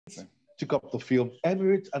took up the film.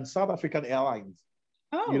 Emirates and South African Airlines,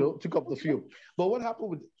 took up the film. But what happened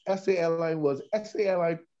with SA Airline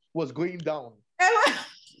was going down.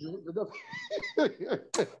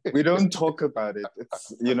 We don't talk about it.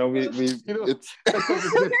 It's it's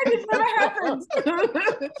it never happens. In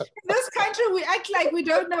this country, we act like we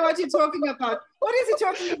don't know what you're talking about. What is he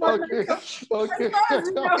talking about? Okay.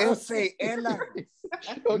 SA Airlines.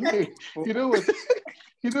 Okay. You know what?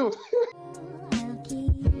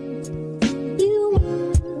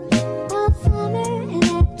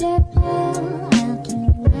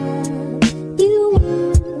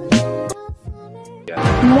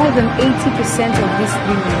 More than 80% of these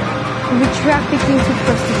women will be trafficked into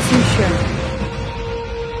prostitution.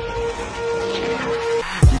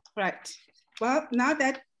 Right. Well, now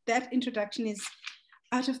that introduction is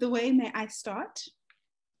out of the way, may I start?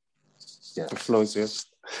 Yeah, the floor is yours.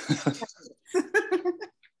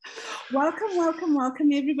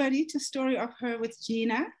 Welcome, everybody, to Story of Her with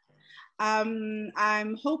Gina.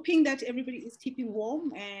 I'm hoping that everybody is keeping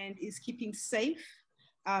warm and is keeping safe.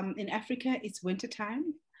 In Africa, it's winter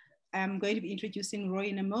time. I'm going to be introducing Roy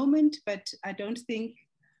in a moment, but I don't think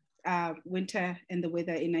winter and the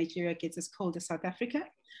weather in Nigeria gets as cold as South Africa.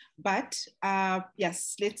 But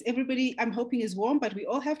yes, everybody, I'm hoping is warm, but we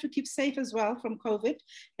all have to keep safe as well from COVID,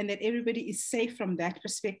 and that everybody is safe from that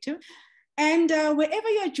perspective. And wherever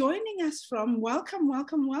you're joining us from, welcome.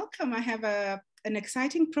 I have an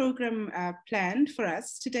exciting program planned for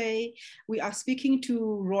us. Today, we are speaking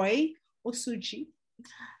to Roy Osuji.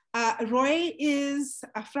 Roy is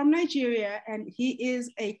from Nigeria, and he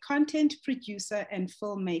is a content producer and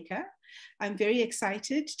filmmaker. I'm very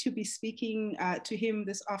excited to be speaking to him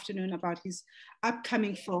this afternoon about his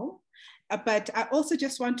upcoming film. But I also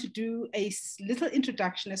just want to do a little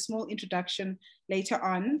introduction, a small introduction later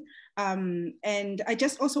on. And I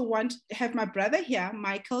just also want to have my brother here,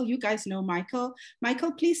 Michael. You guys know Michael.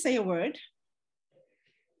 Michael, please say a word.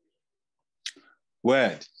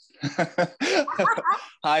 Word.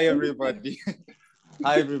 Hi, everybody.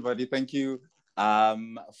 Hi, everybody. Thank you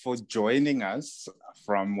for joining us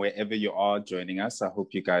from wherever you are joining us. I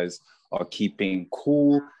hope you guys are keeping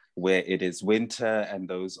cool where it is winter, and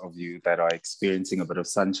those of you that are experiencing a bit of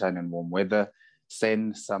sunshine and warm weather,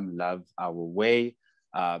 send some love our way.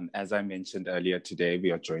 As I mentioned earlier today,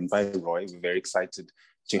 we are joined by Roy. We're very excited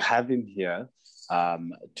to have him here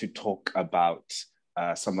to talk about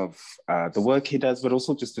some of the work he does, but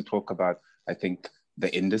also just to talk about, I think,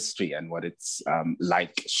 the industry and what it's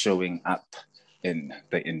like showing up in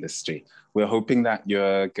the industry. We're hoping that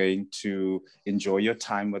you're going to enjoy your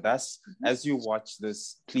time with us. As you watch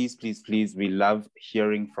this, please, we love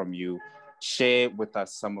hearing from you. Share with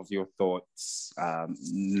us some of your thoughts.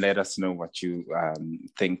 Let us know what you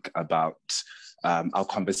think about our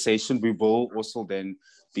conversation. We will also then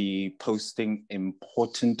be posting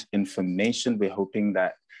important information. We're hoping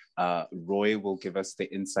that Roy will give us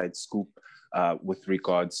the inside scoop with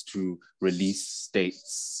regards to release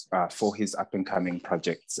dates for his up and coming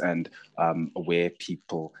projects, and where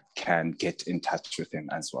people can get in touch with him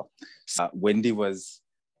as well. Wendy was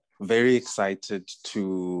very excited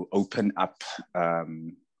to open up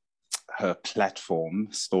her platform,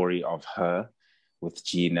 Story of Her with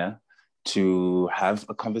Gina, to have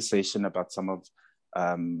a conversation about some of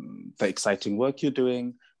the exciting work you're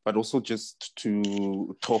doing, but also just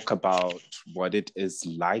to talk about what it is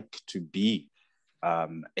like to be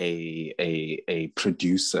a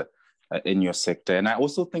producer in your sector. And I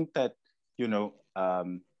also think that,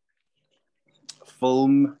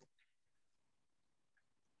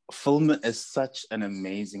 film is such an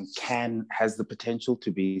amazing, has the potential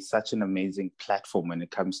to be such an amazing platform when it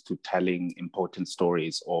comes to telling important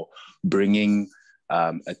stories or bringing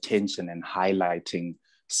attention and highlighting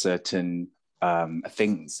certain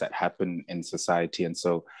things that happen in society. And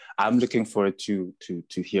so I'm looking forward to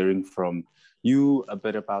hearing from you a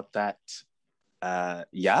bit about that.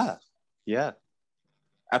 Yeah.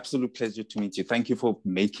 Absolute pleasure to meet you. Thank you for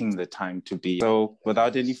making the time to be. So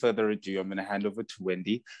without any further ado, I'm going to hand over to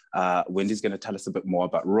Wendy. Wendy's going to tell us a bit more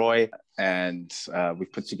about Roy, and we've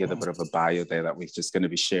put together a bit of a bio there that we're just going to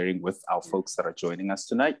be sharing with our folks that are joining us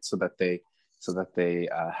tonight, so that they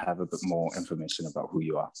have a bit more information about who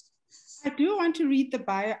you are. I do want to read the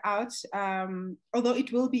bio out, although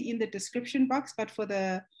it will be in the description box, but for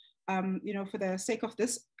the for the sake of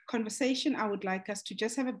this conversation, I would like us to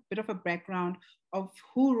just have a bit of a background of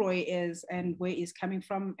who Roy is and where he's coming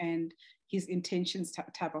from and his intentions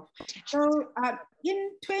type of. So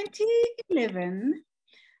in 2011,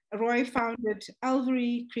 Roy founded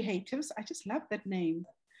Alvary Creatives. I just love that name.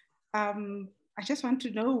 I just want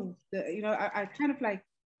to know, I kind of like,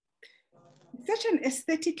 Such an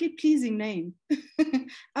aesthetically pleasing name.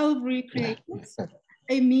 Alvary Creatives,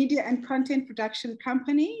 a media and content production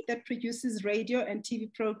company that produces radio and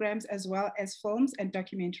TV programs as well as films and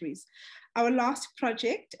documentaries. Our last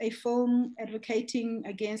project, a film advocating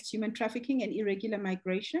against human trafficking and irregular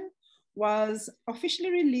migration, was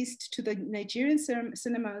officially released to the Nigerian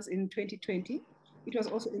cinemas in 2020. It was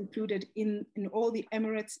also included in all the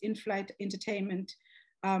Emirates Inflight Entertainment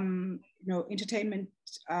entertainment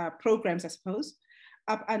programs, I suppose,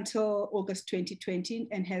 up until August 2020,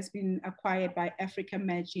 and has been acquired by Africa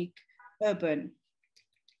Magic Urban.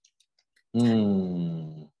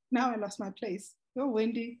 Now I lost my place. Oh,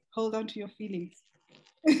 Wendy, hold on to your feelings.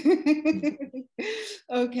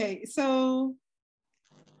 Okay, so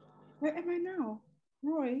where am I now?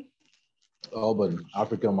 Roy? Urban,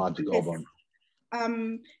 Africa Magic Urban.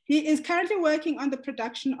 He is currently working on the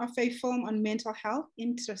production of a film on mental health.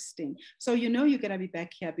 Interesting. So you know you're going to be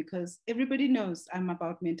back here because everybody knows I'm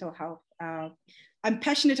about mental health. I'm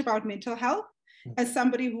passionate about mental health as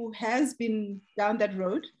somebody who has been down that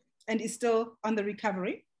road and is still on the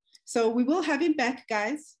recovery. So we will have him back,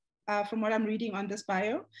 guys, from what I'm reading on this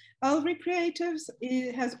bio. Alvary Creatives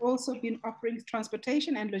has also been offering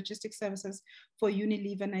transportation and logistics services for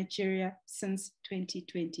Unilever Nigeria since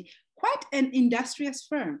 2020. Quite an industrious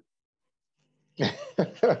firm, a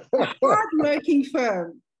hard-working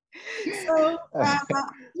firm. So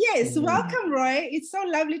yes, welcome, Roy. It's so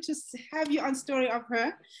lovely to have you on Story of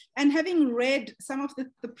Her. And having read some of the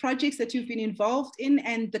projects that you've been involved in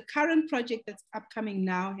and the current project that's upcoming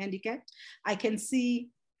now, Handicapped, I can see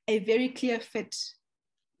a very clear fit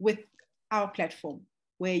with our platform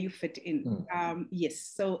where you fit in.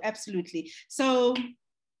 Yes, so absolutely. So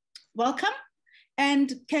welcome.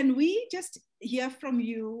 And can we just hear from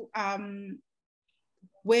you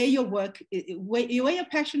where your work, where your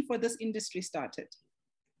passion for this industry started?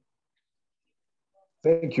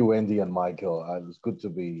 Thank you, Wendy and Michael. It's good to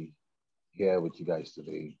be here with you guys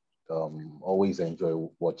today. Always enjoy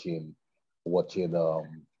watching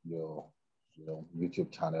your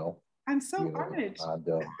YouTube channel. I'm so honored. And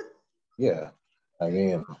yeah, I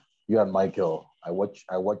mean, you and Michael, I watch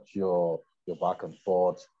your back and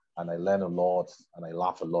forth, and I learn a lot, and I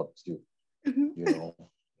laugh a lot too. You know,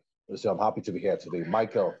 so I'm happy to be here today,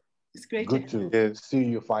 Michael. It's great. Good to see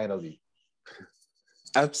you finally.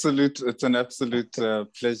 It's an absolute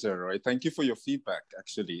pleasure, Roy. Thank you for your feedback.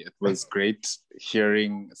 Actually, it was great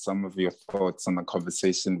hearing some of your thoughts on the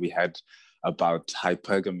conversation we had about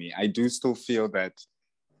hypergamy. I do still feel that,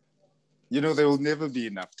 there will never be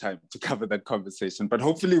enough time to cover that conversation, but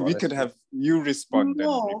hopefully we could have you respond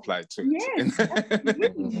and reply to it. Yes,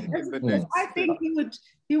 I think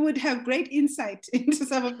he would have great insight into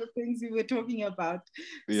some of the things we were talking about.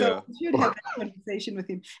 So we should have that conversation with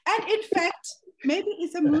him. And in fact, maybe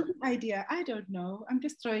it's a movie idea. I don't know. I'm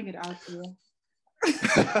just throwing it out here.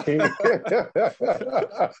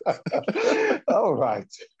 All right.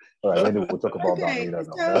 Maybe we'll talk about that later.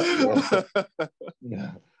 Tell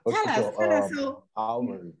us. So,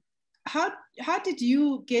 how did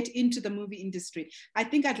you get into the movie industry? I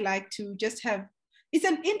think I'd like to just have. It's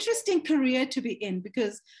an interesting career to be in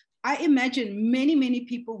because I imagine many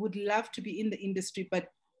people would love to be in the industry, but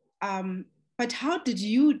how did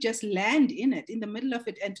you just land in it, in the middle of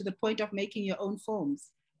it, and to the point of making your own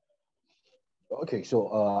films? Okay,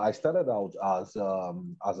 so I started out as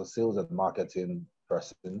a sales and marketing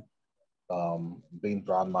person, being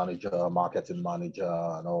brand manager, marketing manager,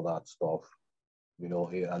 and all that stuff.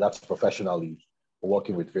 And that's professionally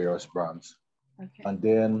working with various brands. Okay. And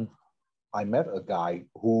then I met a guy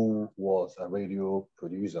who was a radio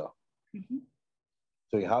producer.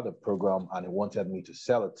 So he had a program and he wanted me to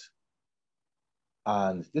sell it.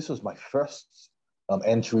 And this was my first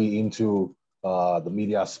entry into the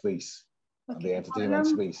media space, the entertainment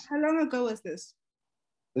space. How long ago was this?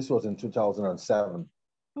 This was in 2007.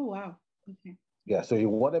 Oh, wow. Okay. Yeah, so he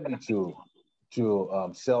wanted me to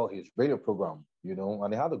sell his radio program,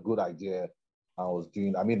 and he had a good idea. I was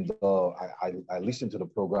doing, I listened to the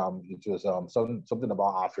program. It was something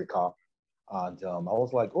about Africa. And I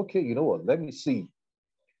was like, okay, you know what, let me see.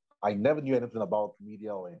 I never knew anything about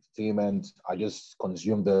media or entertainment. I just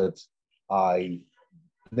consumed it. I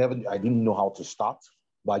didn't know how to start,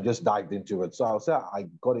 but I just dived into it. So I'll say I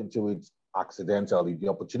got into it accidentally. The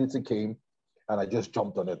opportunity came and I just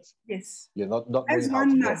jumped on it. Yes. Not knowing how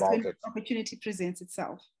to go about it. Opportunity presents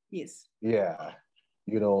itself. Yes. Yeah.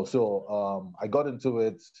 So I got into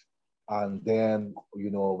it, and then,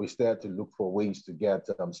 we started to look for ways to get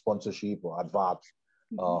sponsorship or adverts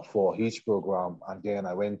for each program. And then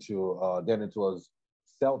I went to, then it was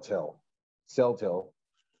𝗖𝗘𝗠𝗘𝗦.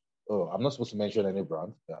 Oh, I'm not supposed to mention any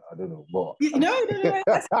brand. Yeah, I don't know, but No,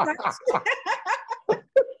 that's right.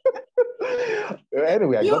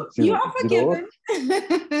 Anyway, I got to, you are forgiven.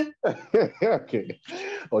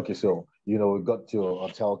 Okay. So we got to a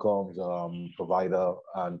telecoms provider,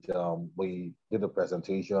 and we did a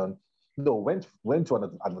presentation. No, went to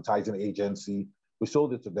an advertising agency. We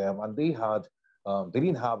sold it to them, and they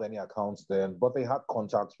didn't have any accounts then, but they had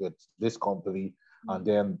contacts with this company, and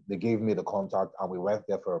then they gave me the contact, and we went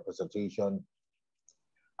there for a presentation.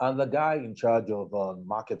 And the guy in charge of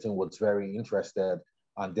marketing was very interested,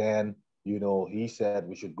 and then he said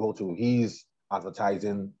we should go to his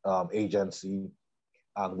advertising agency,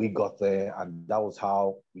 and we got there, and that was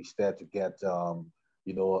how we started to get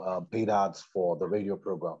paid ads for the radio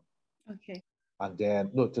program. Okay. And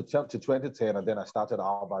then to 2010, and then I started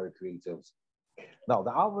Alvary Creatives. Now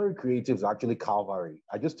the Alvary Creatives are actually Calvary.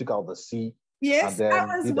 I just took out the C. Yes, and then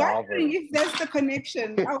I was wondering if there's the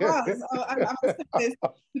connection. I was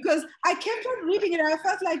because I kept on reading it. I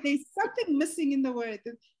felt like there's something missing in the word.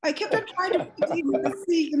 I kept on trying to put in the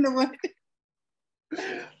C in the word.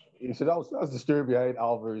 So that's the story behind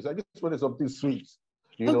Alvarez. I just wanted something sweet,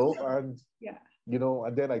 and yeah,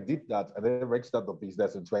 and then I did that, and then registered the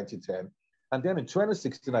business in 2010, and then in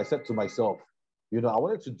 2016 I said to myself, I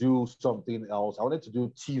wanted to do something else. I wanted to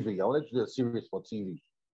do TV. I wanted to do a series for TV.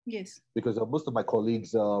 Yes. Because most of my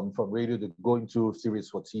colleagues from radio, they go into series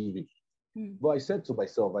for TV. But I said to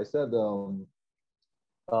myself, I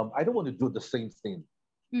don't want to do the same thing.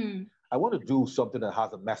 I want to do something that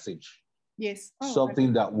has a message. Yes.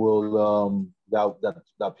 Something that will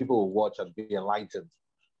that people will watch and be enlightened,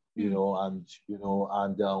 and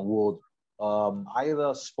would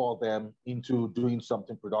either spur them into doing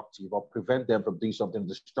something productive or prevent them from doing something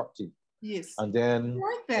destructive. Yes. And then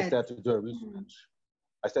I started to do a research.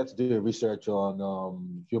 I started to do a research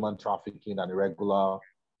on human trafficking and irregular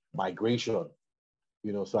migration.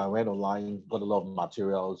 So I went online, got a lot of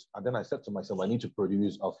materials, and then I said to myself, I need to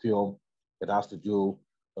produce a film that has to do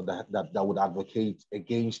that would advocate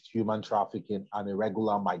against human trafficking and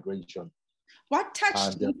irregular migration. What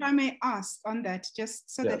touched, if I may ask on that, just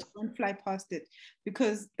so that you don't fly past it,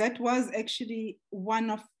 because that was actually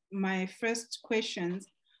one of my first questions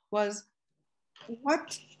was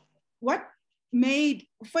what made,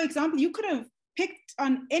 for example, you could have picked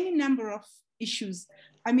on any number of issues.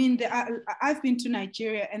 I mean, I've been to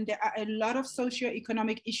Nigeria, and there are a lot of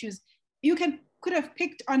socio-economic issues. You could have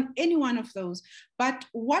picked on any one of those, but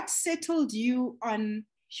what settled you on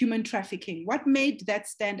human trafficking? What made that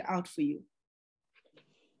stand out for you?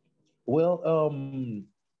 Well,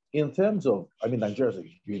 in terms of, Nigeria is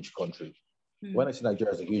a huge country. When I say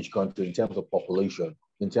Nigeria is a huge country, in terms of population,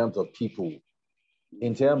 in terms of people,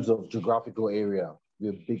 in terms of geographical area,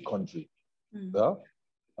 we're a big country. Yeah?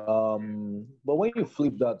 But when you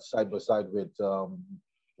flip that side by side with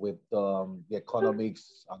the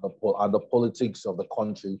economics and the politics of the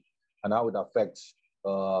country and how it affects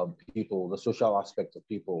people, the social aspect of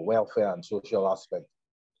people, welfare and social aspect,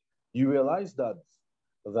 you realize that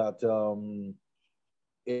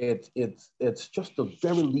it's just a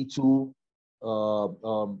very little,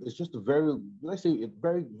 it's just a very, let's say,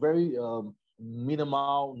 very, very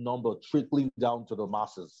minimal number trickling down to the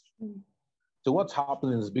masses. So what's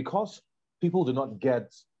happening is because people do not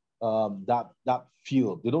get that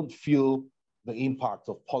feel, they don't feel the impact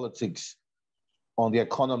of politics on the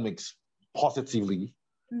economics positively.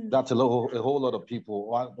 That's a whole lot of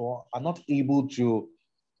people are not able to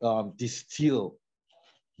distill,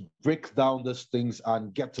 break down these things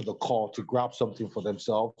and get to the core to grab something for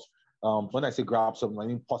themselves. When I say grab something, I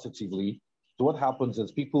mean positively. So what happens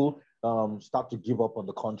is people start to give up on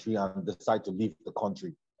the country and decide to leave the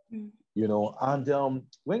country. And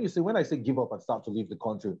when I say give up and start to leave the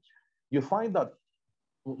country, you find that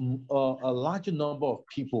a larger number of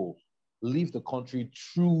people leave the country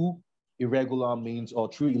through irregular means or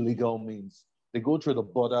through illegal means. They go through the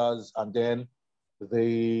borders, and then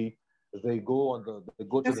they go to the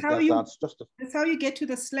deserts. That's how you get to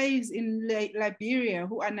the slaves in Liberia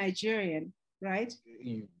who are Nigerian, right?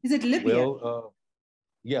 Is it Libya? Well,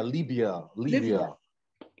 yeah, Libya.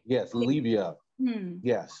 Yes, Libya.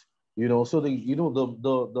 Yes. So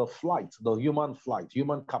the flight, the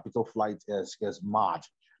human capital flight is mad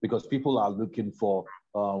because people are looking for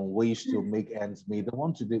ways to make ends meet. They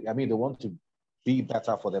want to be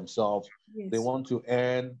better for themselves. Yes. They want to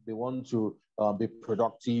earn. They want to be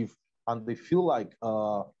productive, and they feel like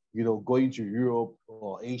going to Europe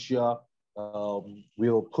or Asia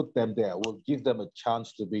will put them there. Will give them a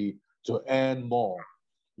chance to earn more.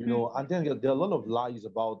 And then there are a lot of lies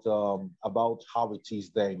about how it is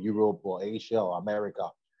there in Europe or Asia or America.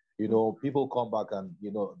 You know, people come back and,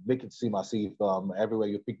 you know, make it seem as if everywhere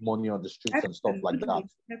you pick money on the streets and stuff like that.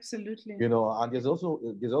 Absolutely. You know, and there's also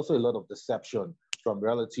a lot of deception from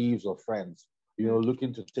relatives or friends, you know,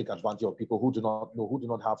 looking to take advantage of people who do not know, who do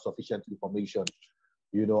not have sufficient information.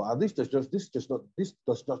 You know, and this does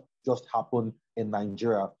not just happen in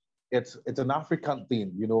Nigeria. It's an African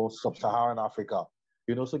thing, you know, sub-Saharan Africa.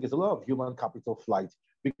 You know, so there's a lot of human capital flight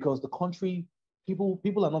because the country,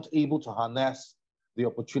 people are not able to harness the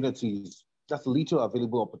opportunities, just little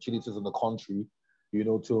available opportunities in the country, you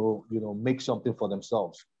know, to, you know, make something for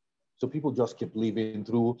themselves. So people just keep living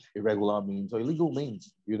through irregular means or illegal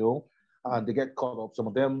means, you know, and they get caught up. Some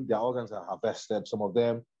of them, their organs are harvested. Some of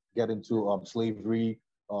them get into slavery.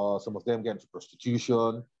 Some of them get into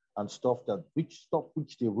prostitution and stuff which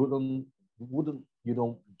they wouldn't, you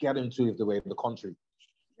know, get into if they were in the country.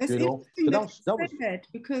 It's you know, interesting that you said that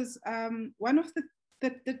because one of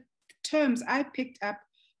the terms I picked up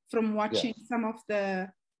from watching some of the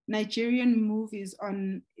Nigerian movies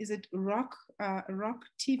on, is it Rock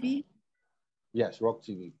TV? Yes, Rock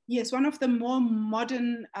TV. Yes, one of the more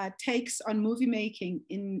modern takes on movie making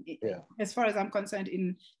as far as I'm concerned,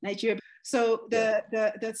 in Nigeria. So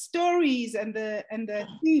the stories and the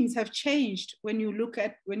themes have changed when you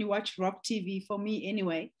watch Rock TV, for me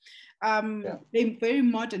anyway. They're very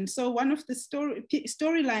modern. So one of the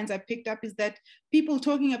storylines I picked up is that people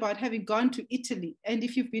talking about having gone to Italy, and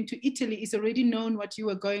if you've been to Italy, it's already known what you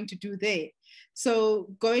are going to do there. So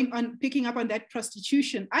picking up on that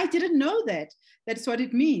prostitution, I didn't know that's what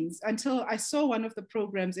it means until I saw one of the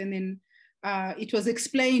programs, and then it was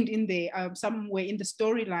explained in there somewhere in the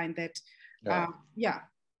storyline that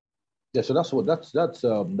so that's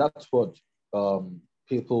what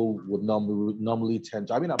people would normally tend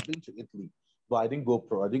to. I mean, I've been to Italy, but I didn't go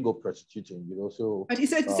prostituting, you know. So, but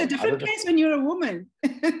it's a different place when you're a woman.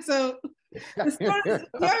 So the story is,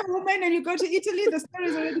 you're a woman and you go to Italy, the story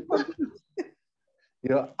is already complete.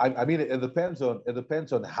 Yeah, I mean, it depends on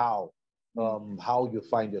how you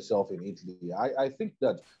find yourself in Italy. I think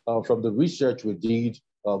that from the research we did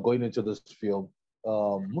going into this film,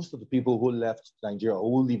 most of the people who left Nigeria or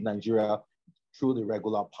who leave Nigeria through the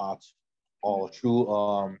regular path or through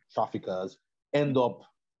traffickers end up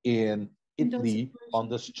in Italy on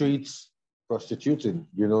the streets prostituting,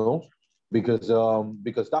 you know, because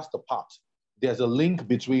that's the part. There's a link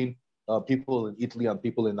between people in Italy and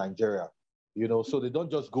people in Nigeria, you know, so they don't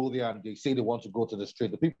just go there and they say they want to go to the street.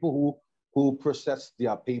 The people who process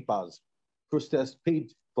their papers,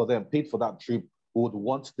 paid for that trip, would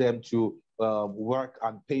want them to work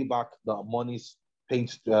and pay back the monies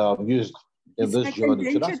used in it's this like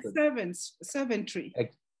journey. So that's servantry.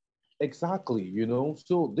 Exactly, you know.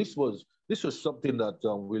 So this was something that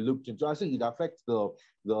we looked into. I think it affects it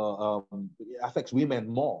affects women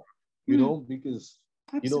more, you know, because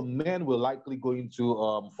you know, men will likely go into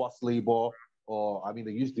forced labor, or I mean,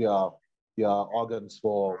 they use their organs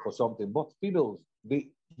for something. But females, they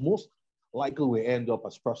most likely will end up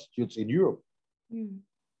as prostitutes in Europe.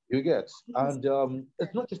 You get, and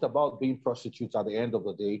it's not just about being prostitutes at the end of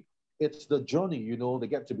the day. It's the journey, you know. They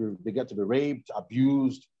get to be raped,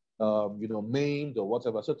 abused, you know, maimed or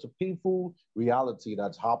whatever. So it's a painful reality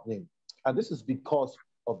that's happening, and this is because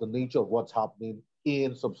of the nature of what's happening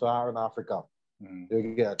in sub-Saharan Africa.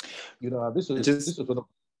 You get, you know, this is one of,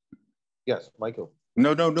 yes, Michael.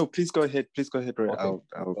 No. Please go ahead. Ray. Okay.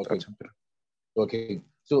 I'll jump in. Okay.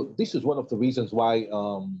 So this is one of the reasons why,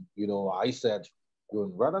 you know, I said,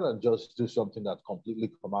 rather than just do something that's completely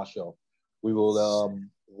commercial, we will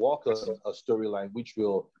walk a storyline which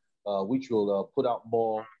will put out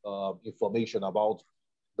more information about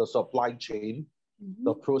the supply chain,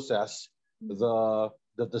 the process, the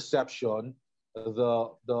deception,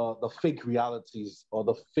 the fake realities, or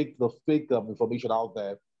the fake information out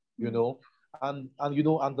there, you know, and you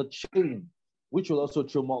know, and the chain, which will also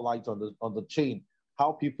throw more light on the chain,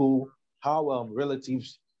 how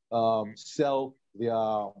relatives sell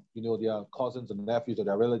their cousins and nephews or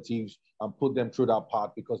their relatives and put them through that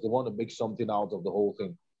part because they want to make something out of the whole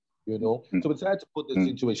thing, you know. So we decided to put this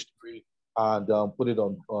into a story and put it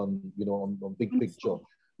on big picture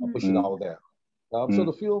and push it out there. So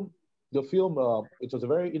the film, it was a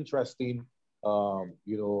very interesting,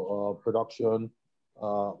 production.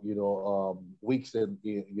 Weeks in,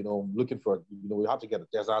 looking for, we had to get a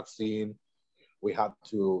desert scene. We had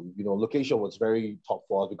to, location was very tough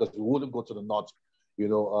for us because we wouldn't go to the north.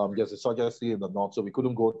 There's a surgery in the north, so we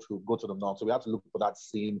couldn't go to the north. So we had to look for that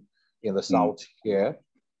scene in the south here,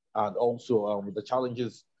 and also with the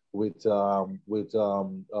challenges with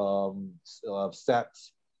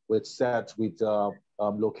sets, with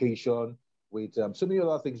location, with so many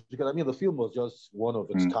other things. Because I mean, the film was just one of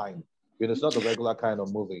its kind. You know, it's not the regular kind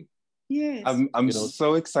of movie. Yes. I'm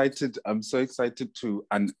so excited. I'm so excited to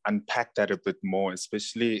unpack that a bit more,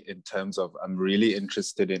 especially in terms of I'm really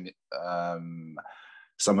interested in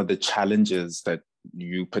some of the challenges that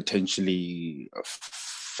you potentially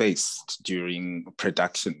faced during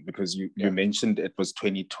production, because you mentioned it was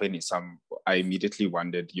 2020. So I immediately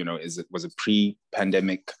wondered, you know, was it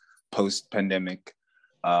pre-pandemic, post-pandemic?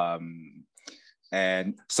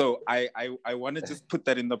 And so I want to just put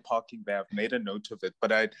that in the parking bay. I've made a note of it,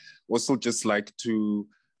 but I'd also just like to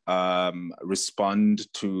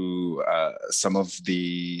respond to some of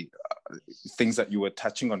the things that you were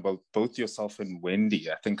touching on, both yourself and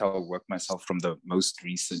Wendy. I think I'll work myself from the most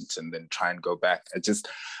recent and then try and go back.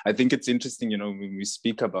 I think it's interesting, you know, when we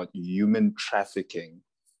speak about human trafficking,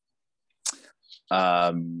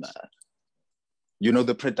 you know,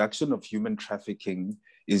 the production of human trafficking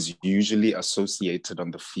is usually associated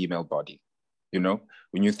on the female body. You know,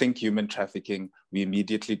 when you think human trafficking, we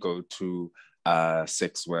immediately go to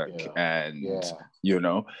sex work you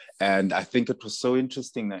know, and I think it was so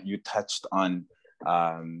interesting that you touched on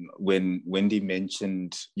when Wendy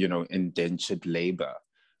mentioned, you know, indentured labor.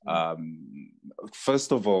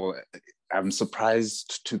 First of all, I'm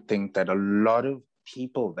surprised to think that a lot of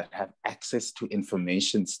people that have access to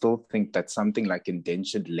information still think that something like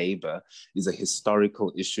indentured labor is a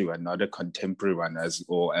historical issue and not a contemporary one,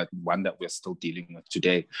 or one that we're still dealing with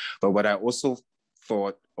today. But what I also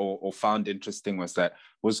thought or found interesting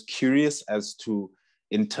was curious as to,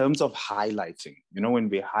 in terms of highlighting, you know, when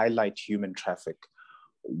we highlight human traffic,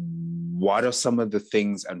 what are some of the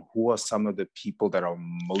things and who are some of the people that are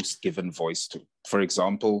most given voice to? For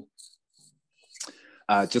example,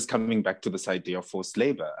 just coming back to this idea of forced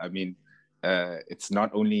labor, I mean, it's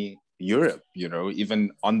not only Europe, you know,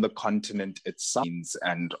 even on the continent itself,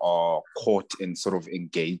 and are caught in sort of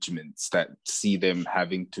engagements that see them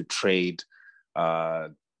having to trade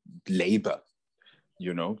labor,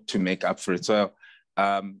 you know, to make up for it. So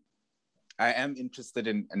I am interested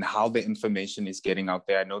in how the information is getting out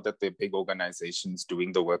there. I know that there are big organizations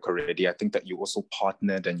doing the work already. I think that you also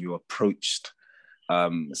partnered and you approached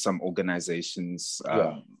some organizations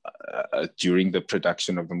during the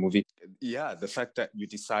production of the movie. Yeah, the fact that you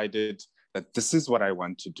decided that this is what I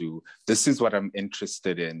want to do, this is what I'm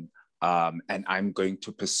interested in, and I'm going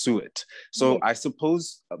to pursue it. So I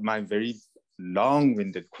suppose my very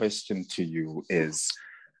long-winded question to you is,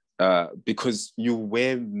 because you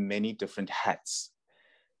wear many different hats,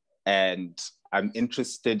 and I'm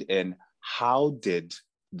interested in how did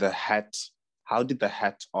the hat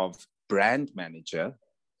of brand manager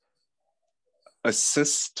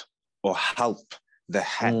assist or help the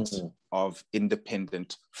hat of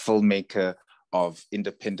independent filmmaker, of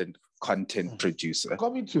independent content producer?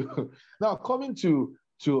 Coming to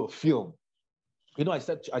a film, you know, I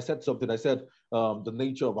said something. I said the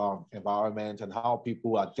nature of our environment and how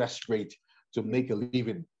people are desperate to make a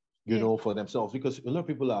living, you know, for themselves, because a lot of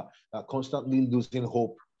people are constantly losing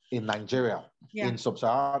hope in Nigeria, in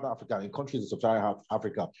sub-Saharan Africa, in countries in sub-Saharan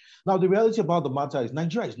Africa. Now, the reality about the matter is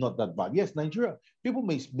Nigeria is not that bad. Yes, Nigeria, people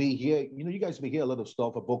may hear, you know, you guys may hear a lot of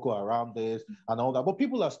stuff about Boko Haram this and all that, but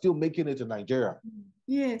people are still making it in Nigeria.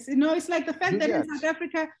 Yes, you know, it's like the fact that in South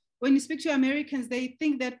Africa, when you speak to Americans, they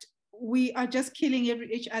think that we are just killing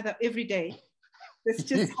each other every day. That's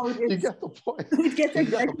just how it is. You get the point. It gets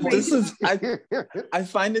exactly. I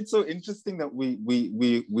find it so interesting that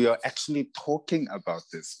we are actually talking about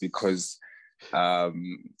this, because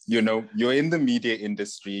you know, you're in the media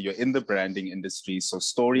industry, you're in the branding industry, so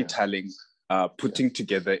storytelling, putting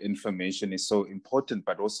together information is so important,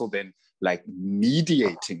 but also then like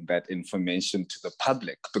mediating that information to the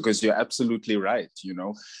public, because you're absolutely right. You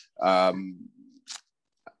know,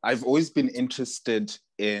 I've always been interested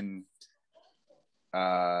in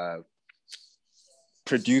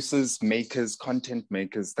producers, makers, content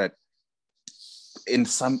makers that in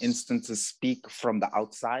some instances speak from the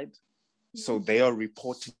outside. So they are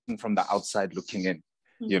reporting from the outside looking in,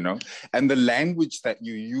 you know, and the language that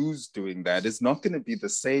you use doing that is not going to be the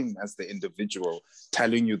same as the individual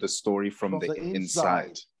telling you the story from the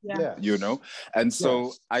inside, you know? And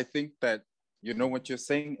so I think that, you know, what you're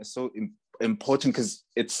saying is so important, because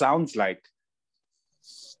it sounds like,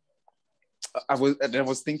 I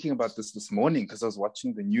was thinking about this morning because I was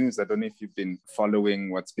watching the news. I don't know if you've been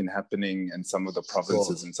following what's been happening in some of the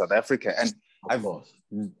provinces in South Africa, and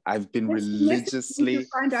I've been religiously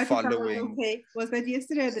following. Okay, was that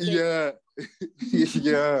yesterday or the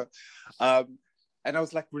day? And I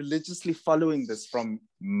was like religiously following this from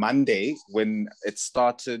Monday when it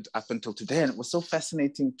started up until today, and it was so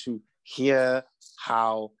fascinating to hear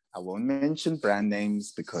how I won't mention brand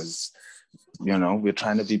names because, you know, we're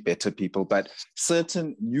trying to be better people, but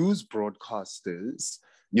certain news broadcasters,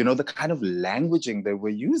 you know, the kind of languaging they were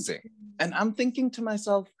using. And I'm thinking to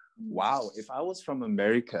myself, wow, if I was from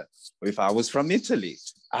America, or if I was from Italy,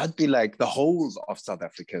 I'd be like, the whole of South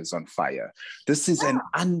Africa is on fire. This is an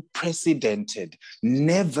unprecedented,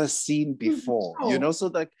 never seen before, you know? So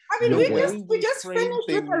like, I mean, we just finished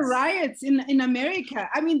with the riots in America.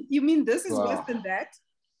 I mean, you mean this is worse than that?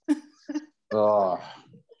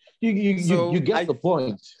 You get the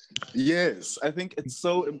point. Yes, I think it's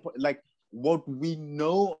so important, like what we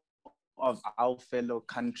know of our fellow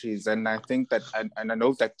countries. And I think that, and I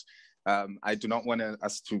know that I do not want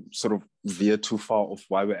us to sort of veer too far off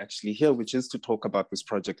why we're actually here, which is to talk about this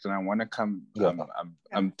project. And I want to come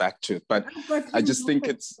back to it. But I just think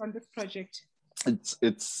it's on this project.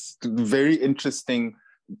 It's very interesting,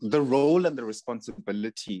 the role and the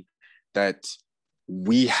responsibility that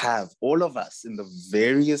we have, all of us, in the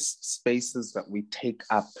various spaces that we take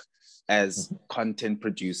up as content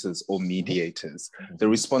producers or mediators, the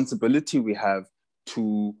responsibility we have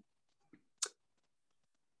to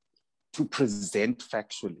present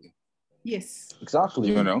factually. Yes, exactly.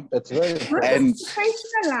 You know, it's very and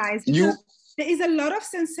sensationalized. There is a lot of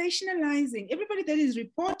sensationalizing. Everybody that is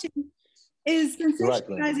reporting is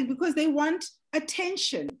sensationalizing because they want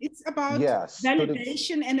attention. It's about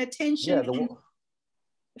validation and attention, and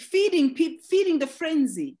feeding the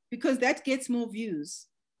frenzy, because that gets more views.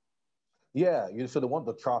 Yeah, so they want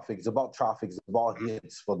the traffic. It's about traffic. It's about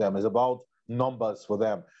hits for them. It's about numbers for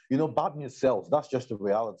them. You know, bad news sells. That's just the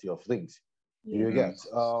reality of things. You get,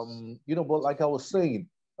 you know, but like I was saying,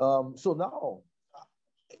 so now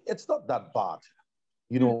it's not that bad.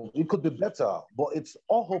 You know, it could be better, but it's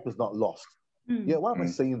all hope is not lost. Yeah, why am I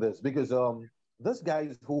saying this? Because these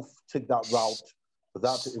guys who take that route,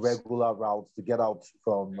 that irregular route to get out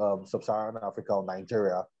from sub-Saharan Africa or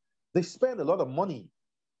Nigeria, they spend a lot of money.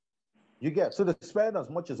 You get, so they spend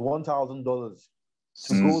as much as $1,000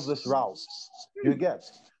 to go this route. You get.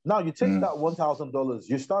 Now you take that $1,000,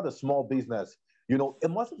 you start a small business. You know,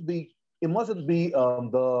 it mustn't be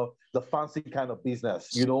the fancy kind of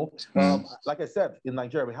business. You know, like I said, in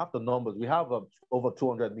Nigeria we have the numbers. We have over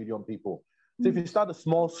 200 million people. So if you start a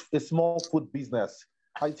small food business,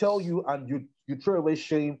 I tell you, and you throw away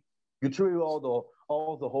shame, you throw away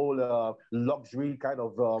all the whole luxury kind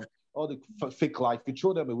of all the fake life, you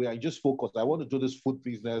throw them away and just focus. I want to do this food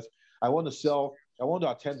business. I want to sell. I want to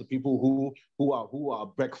attend to people who are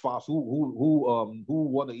breakfast, who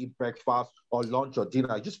want to eat breakfast or lunch or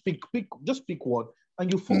dinner. Just pick one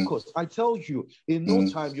and you focus. I tell you, in no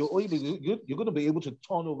time you're going to be able to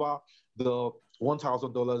turn over the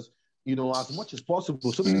 $1,000, you know, as much as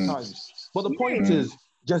possible, so many times. But the point is,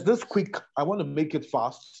 just this quick, I want to make it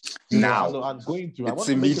fast. Now, I'm going through. It's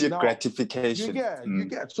immediate gratification. You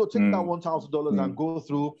get. So take that $1,000 and go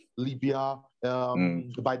through Libya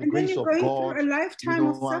by the grace of God. A lifetime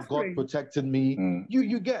of and God protected me.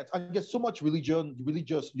 You get. I get so much religion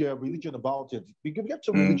about it. We get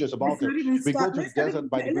so religious about it. We go to the desert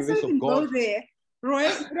by the grace of God. Roy,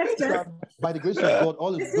 by the grace of God,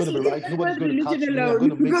 all is going to be right. Nobody's going to catch me. I'm going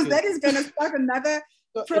to make because that is going to start another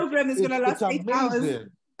program that's going to last 8 hours.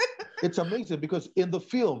 It's amazing because in the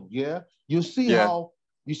film, you see how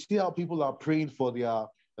people are praying for their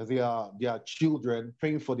children,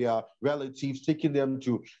 praying for their relatives, taking them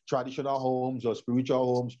to traditional homes or spiritual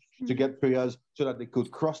homes to get prayers so that they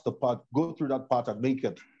could cross the path, go through that path and make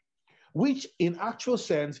it. Which in actual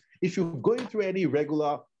sense, if you're going through any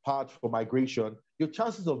regular path for migration, your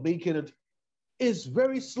chances of making it is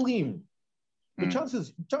very slim. The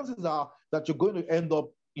chances are that you're going to end up,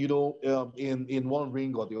 you know, in one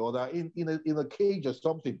ring or the other, in a cage or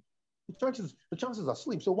something. The chances are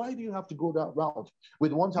slim. So why do you have to go that route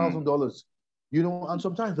with $1,000? You know, and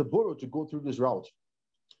sometimes they borrow to go through this route.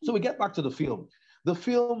 So we get back to the film. The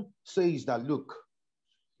film says that, look,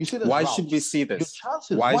 you see this why route, should we see this?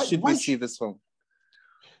 Chances, why should we see this film?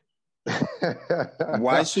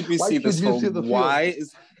 Why should we see this film? Why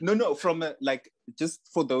is from a, like, just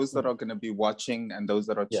for those that are going to be watching and those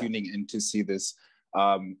that are tuning in to see this,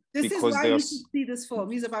 this because is why you should see this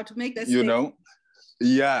film. He's about to make that statement. You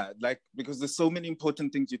know, like, because there's so many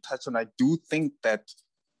important things you touch on. I do think that,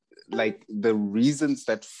 like, the reasons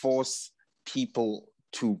that force people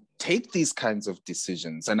to take these kinds of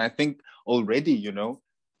decisions, and I think already, you know,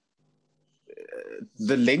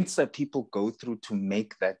 the lengths that people go through to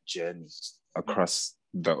make that journey across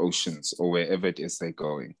the oceans or wherever it is they're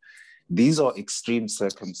going. These are extreme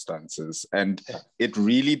circumstances. And it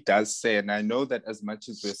really does say, and I know that as much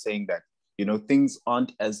as we're saying that, you know, things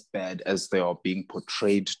aren't as bad as they are being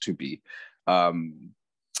portrayed to be,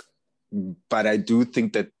 but I do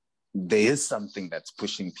think that there is something that's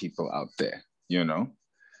pushing people out there, you know?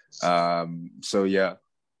 So yeah.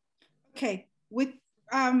 Okay, with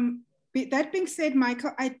that being said,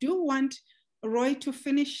 Michael, I do want Roy to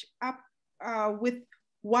finish up with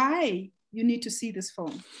why you need to see this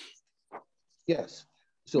film. Yes.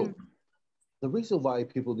 So the reason why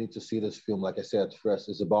people need to see this film, like I said first,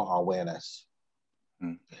 is about awareness.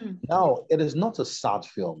 Now, it is not a sad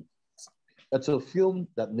film. It's a film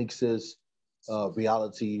that mixes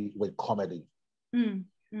reality with comedy.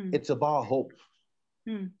 It's about hope.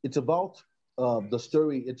 It's about the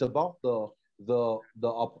story. It's about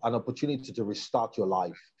an opportunity to restart your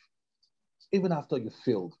life, even after you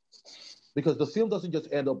failed. Because the film doesn't just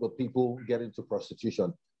end up with people getting into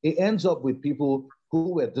prostitution. It ends up with people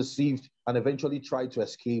who were deceived and eventually tried to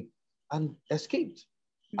escape and escaped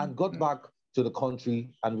and got back to the country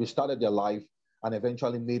and restarted their life and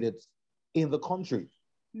eventually made it in the country.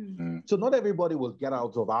 So not everybody will get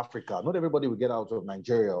out of Africa. Not everybody will get out of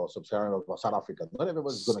Nigeria or Sub-Saharan or South Africa. Not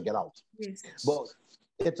everybody's going to get out. Yes. But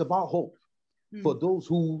it's about hope for those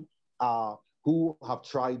who have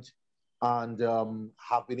tried and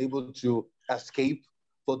have been able to escape,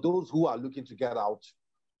 for those who are looking to get out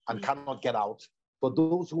and cannot get out, for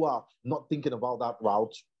those who are not thinking about that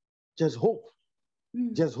route. Just hope.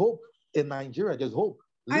 Just hope in Nigeria. Just hope.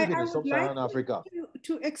 Living in Sub-Saharan Africa.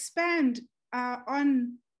 To expand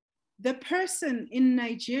on the person in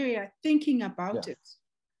Nigeria thinking about it.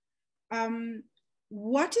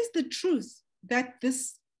 What is the truth that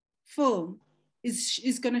this film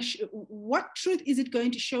is going to what truth is it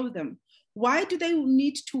going to show them? Why do they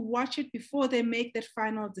need to watch it before they make that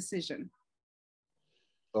final decision?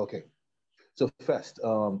 Okay. So first,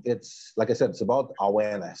 it's, like I said, it's about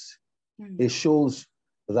awareness. It shows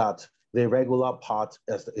that the irregular part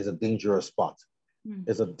is a dangerous part,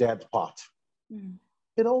 is a dead part.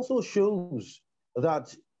 It also shows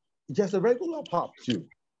that just a regular part too.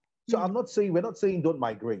 So we're not saying don't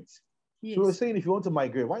migrate. Yes. So we're saying if you want to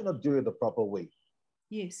migrate, why not do it the proper way?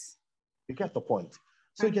 Yes. You get the point.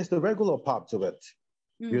 So just the regular part to it,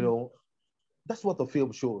 you know, that's what the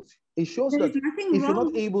film shows. It shows that if you're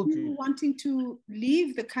not able to wanting to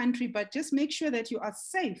leave the country, but just make sure that you are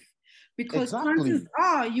safe, because chances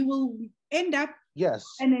are you will end up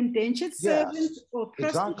an indentured servant or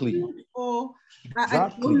prostitute or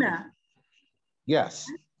a donor. Yes.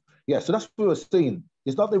 So that's what we're saying.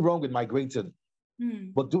 There's nothing wrong with migrating,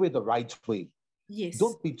 but do it the right way. Yes.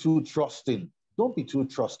 Don't be too trusting. Don't be too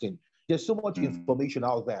trusting. There's so much information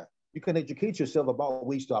out there. You can educate yourself about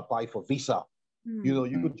ways to apply for visa. You know,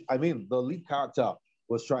 you could. I mean, the lead character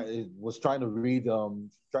was trying to read,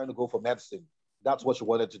 trying to go for medicine. That's what she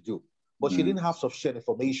wanted to do, but she didn't have sufficient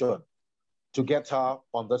information to get her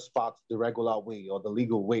on this path the regular way or the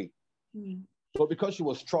legal way. But because she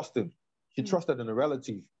was trusting, she trusted in a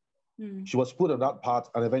relative. She was put on that path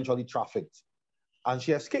and eventually trafficked, and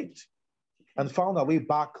she escaped and found her way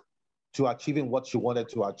back to achieving what she wanted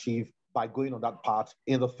to achieve by going on that path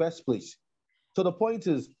in the first place. So the point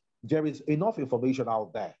is, there is enough information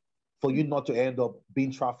out there for you not to end up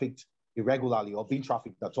being trafficked irregularly or being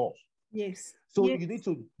trafficked at all. Yes. So you need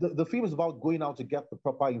to, the film is about going out to get the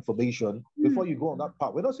proper information before you go on that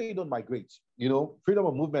path. We're not saying you don't migrate. You know, freedom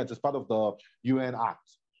of movement is part of the UN Act.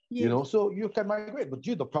 You know, so you can migrate, but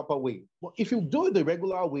do it the proper way. But if you do it the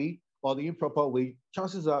regular way or the improper way,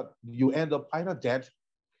 chances are you end up either dead,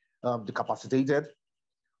 decapacitated,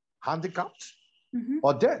 handicapped,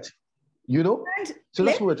 or dead. You know, so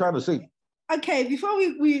that's what we're trying to say. Okay, before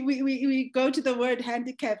we go to the word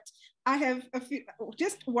handicapped, I have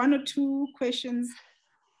just one or two questions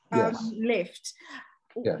left.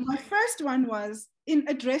 My first one was in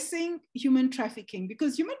addressing human trafficking,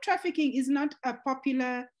 because human trafficking is not a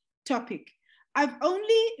popular topic. I've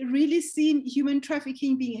only really seen human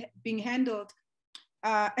trafficking being handled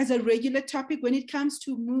as a regular topic when it comes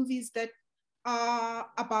to movies that are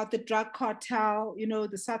about the drug cartel, you know,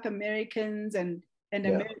 the South Americans and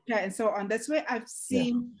America and so on. That's where I've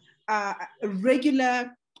seen a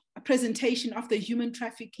regular presentation of the human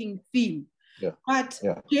trafficking theme. But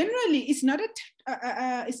generally, it's not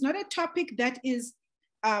a topic that is,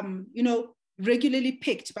 you know, regularly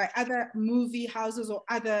picked by other movie houses or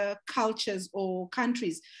other cultures or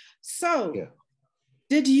countries. So,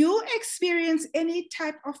 did you experience any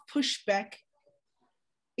type of pushback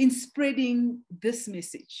in spreading this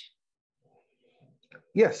message?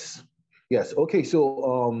 Yes. Okay.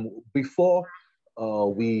 So before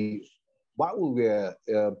while we were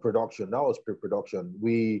production, that was pre-production.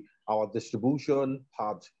 Our distribution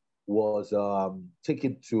part was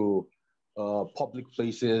taken to public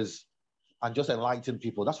places and just enlighten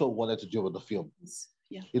people. That's what we wanted to do with the film.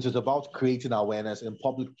 Yeah. It was about creating awareness in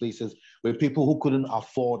public places where people who couldn't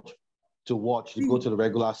afford to watch, to go to the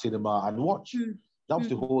regular cinema and watch. That was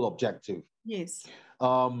the whole objective. Yes.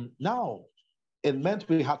 Now, it meant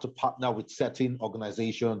we had to partner with certain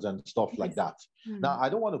organizations and stuff like that. Now, I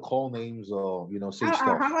don't want to call names or, say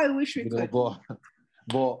stuff. How I wish we could. But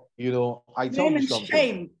I tell Name you and something.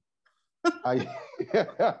 shame. I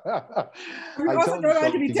We also don't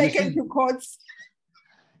want to be taken to courts.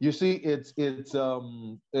 You see, it's.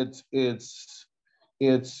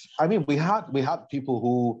 I mean, we had people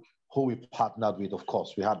who we partnered with. Of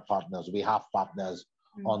course, we had partners. We have partners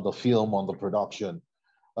on the film, on the production.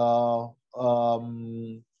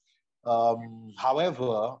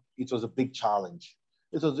 However, it was a big challenge.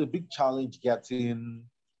 It was a big challenge getting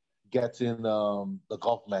the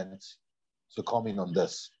government to come in on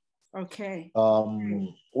this. Okay.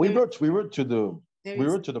 We wrote to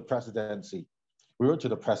the presidency. We wrote to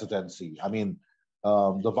the presidency. I mean,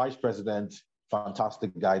 the vice president,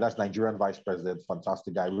 fantastic guy. That's Nigerian vice president,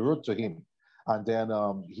 fantastic guy. We wrote to him, and then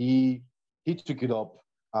he took it up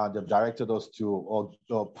and directed us to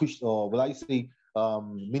or pushed or will I say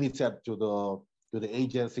minuted to the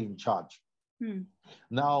agency in charge.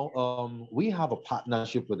 Now we have a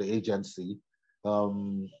partnership with the agency.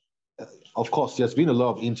 Of course, there's been a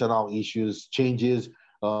lot of internal issues, changes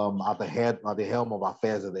at the helm of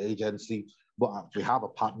affairs at the agency, but we have a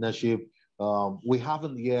partnership. We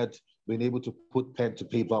haven't yet been able to put pen to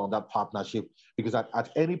paper on that partnership because at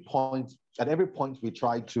every point we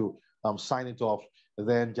try to sign it off,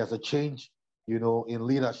 then there's a change, in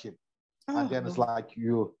leadership, and then it's like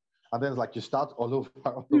you start all over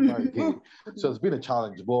again. So it's been a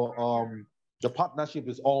challenge, but the partnership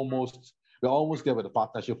is we're almost there with the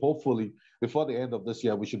partnership. Hopefully, before the end of this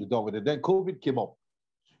year, we should be done with it. Then COVID came up,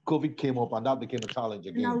 and that became a challenge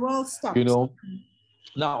again. And our world stopped.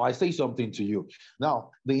 Now I say something to you. Now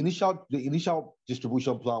the initial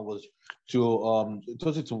distribution plan was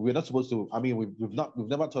we're not supposed to. I mean, we've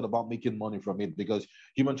never thought about making money from it because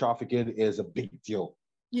human trafficking is a big deal.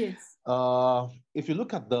 Yes. If you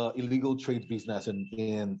look at the illegal trade business in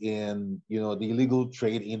the illegal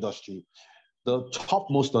trade industry, the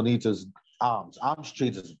topmost on it is arms. Arms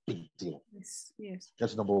trade is a big deal. Yes.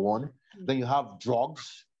 That's number one. Then you have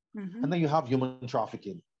drugs, and then you have human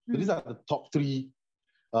trafficking. So these are the top three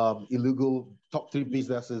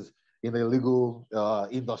businesses in the illegal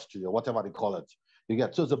industry or whatever they call it.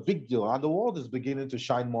 So it's a big deal, and the world is beginning to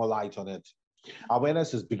shine more light on it.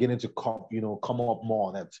 Awareness is beginning to come up more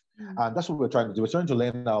on it, and that's what we're trying to do. We're trying to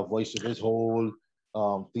lend our voice to this whole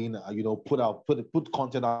thing. Put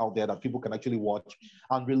content out there that people can actually watch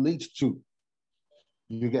and relate to.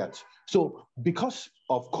 So because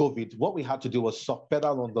of COVID, what we had to do was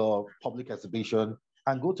pedal on the public exhibition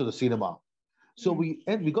and go to the cinema. So we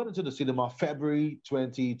got into the cinema February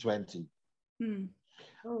 2020.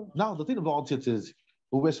 Now the thing about it is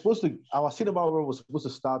our cinema was supposed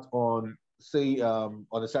to start on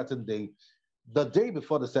a certain day. The day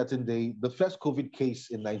before the certain day, the first COVID case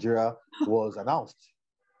in Nigeria was announced.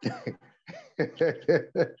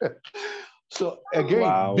 So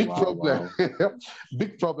again, big problem.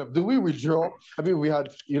 Big problem. Do we withdraw? I mean, we had,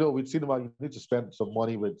 with cinema, you need to spend some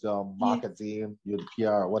money with marketing,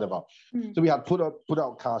 PR, whatever. So we had put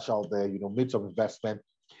out cash out there, made some investment.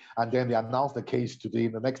 And then they announced the case today.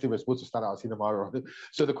 The next day we're supposed to start our cinema run.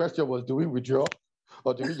 So the question was, do we withdraw?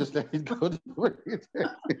 Or do we just let it go?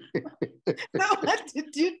 Now, what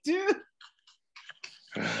did you do?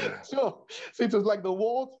 So it was like the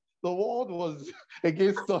world was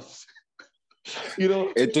against us.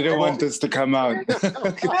 It didn't want us to come out.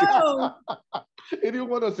 Oh. It didn't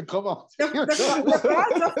want us to come out. The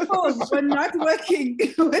parts of phones were not working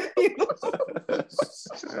with you.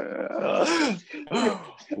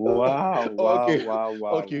 Wow.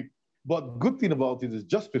 Okay. But good thing about it is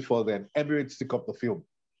just before then, Emirates took up the film.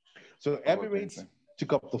 So Emirates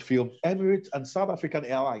took up the film. Emirates and South African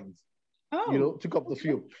Airlines, took up the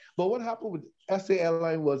film. But what happened with SA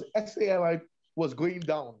Airline was going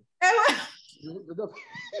down.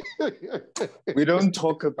 We don't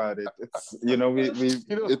talk about it. It's It never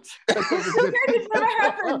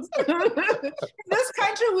happens. In this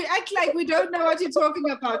country, we act like we don't know what you're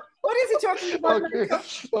talking about. What is he talking about?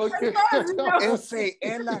 Okay. SA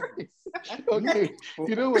Airlines. Okay.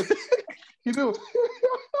 You know what? We don't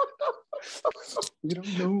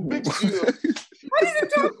know. What is he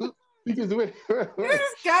talking? Because wait. This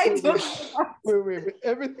guy wait.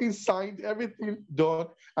 Everything signed, everything done,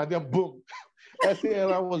 and then boom. SA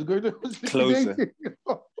Airline was going to close it.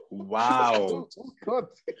 Wow. Oh, God.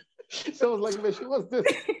 So I was like, what's this?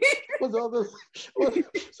 What's all this?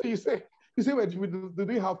 So you say, do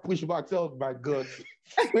we have pushbacks? Oh my God.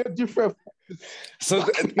 We have different. So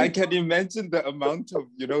I can imagine the amount of,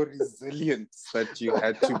 resilience that you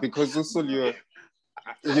had to, because also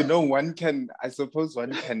I suppose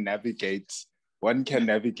one can navigate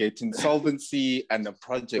insolvency and a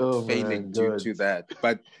project failing due to that,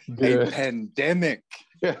 but a pandemic,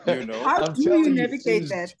 How do you navigate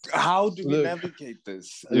that? How do we navigate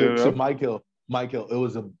this? So Michael, it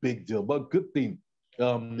was a big deal, but good thing.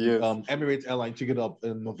 Emirates Airline took it up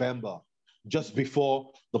in November, just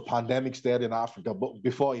before the pandemic started in Africa, but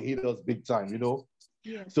before it hit us big time,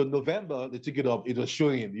 Yeah. So November, they took it up, it was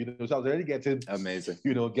showing, so I was already getting amazing,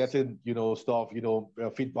 stuff,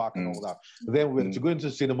 feedback and all that. Then we were to go into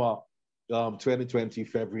cinema 2020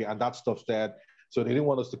 February, and that stuff started. So they didn't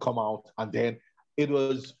want us to come out. And then it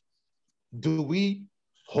was, do we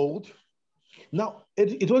hold? Now,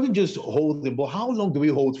 it wasn't just holding, but how long do we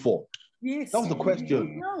hold for? Yes. That was the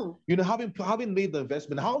question. No. Having made the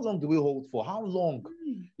investment, how long do we hold for? How long?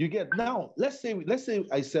 You get now, let's say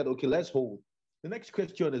I said, okay, let's hold. The next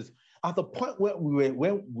question is, at the point where we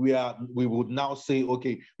would now say,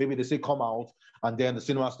 okay, maybe they say come out and then the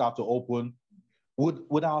cinema start to open,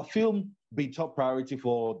 would our film be top priority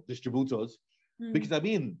for distributors? Because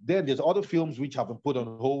then there's other films which have been put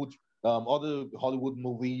on hold, other Hollywood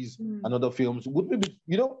movies and other films. Would we be,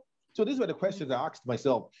 So these were the questions I asked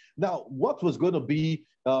myself. Now, what was going to be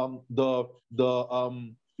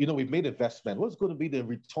we've made investment. What's going to be the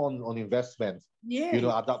return on investment? Yeah.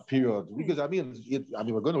 At that period, because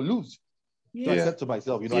we're going to lose. Yeah. So I said to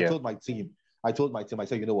myself, I told my team, I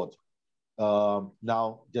said, you know what?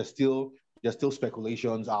 Now there's still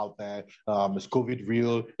speculations out there. Is COVID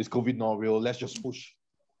real? Is COVID not real? Let's just push.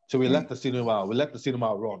 So we let the cinema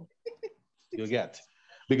run. You get.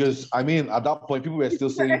 Because at that point, people were still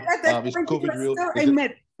saying, "Is COVID real?" A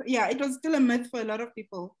myth. Yeah, it was still a myth for a lot of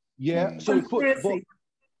people. Yeah, so it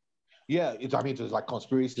was like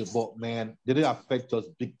conspiracy, but man, did it affect us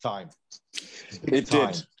big time? It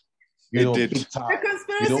did. Big time. The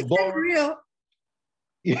conspiracy became real.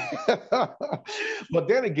 Yeah. But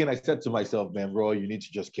then again, I said to myself, man, Roy, you need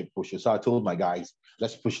to just keep pushing. So I told my guys,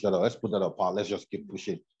 let's push that out. Let's put that apart. Let's just keep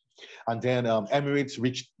pushing. And then Emirates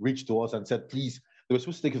reached to us and said, please. They were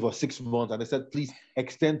supposed to take it for 6 months, and they said, please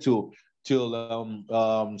extend till third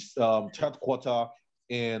quarter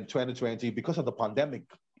in 2020 because of the pandemic.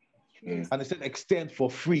 And they said, extend for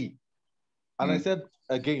free. And I said,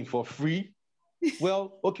 again, for free?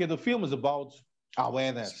 Well, okay, the film is about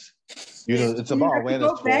awareness. It's about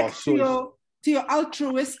awareness for us. To your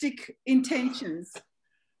altruistic intentions.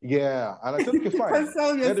 Yeah, and I said, okay, fine.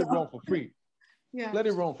 Let it run for free. Yeah. Let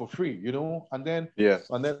it run for free, and then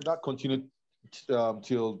that continued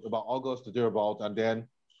till about August or thereabout, and then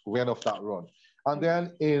we went off that run. And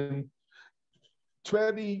then in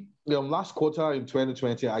last quarter in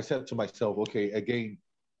 2020, I said to myself, okay, again,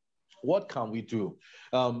 what can we do?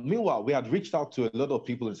 Meanwhile, we had reached out to a lot of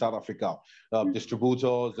people in South Africa,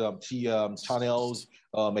 distributors, channels,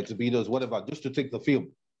 exhibitors, whatever, just to take the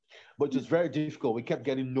film. But it was very difficult. We kept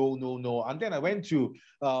getting no. And then I went to,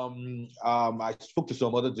 I spoke to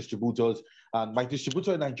some other distributors, and my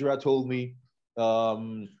distributor in Nigeria told me,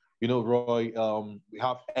 Roy, we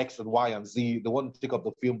have X and Y and Z. They want to take up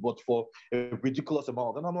the film, but for a ridiculous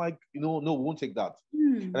amount. And I'm like, no, we won't take that.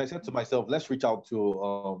 And I said to myself, let's reach out to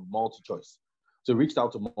MultiChoice. So we reached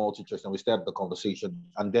out to MultiChoice and we started the conversation.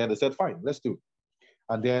 And then they said, fine, let's do it.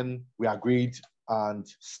 And then we agreed and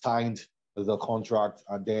signed the contract.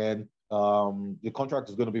 And then the contract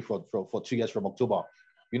is going to be for 2 years from October.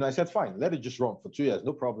 I said, fine, let it just run for 2 years,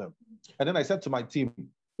 no problem. And then I said to my team,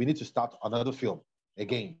 we need to start another film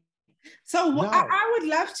again. So now, I would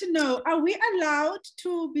love to know, are we allowed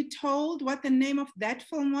to be told what the name of that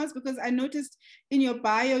film was? Because I noticed in your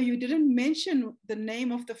bio, you didn't mention the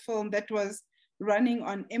name of the film that was running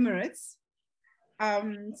on Emirates.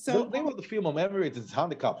 So the name of the film on Emirates is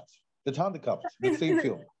Handicapped. It's Handicapped, the same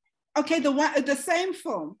film. Okay, the same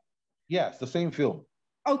film. Yes, the same film.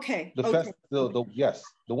 Okay. The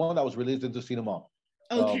one that was released into cinema.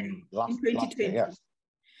 Okay. Last year,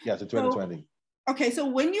 yes, in 2020. Okay, so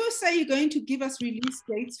when you say you're going to give us release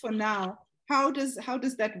dates for now, how does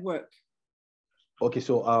that work? Okay,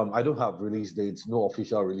 so I don't have release dates, no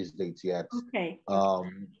official release dates yet. Okay.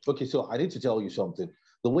 Okay, so I need to tell you something.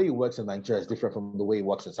 The way it works in Nigeria is different from the way it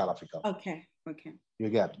works in South Africa. Okay. You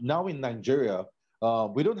get. Now in Nigeria,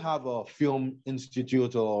 we don't have a film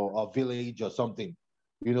institute or a village or something.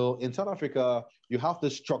 In South Africa, you have the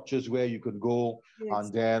structures where you could go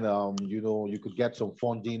and then, you could get some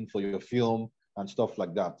funding for your film and stuff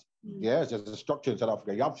like that. Yes, there's a structure in South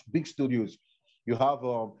Africa. You have big studios. You have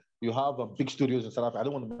big studios in South Africa. I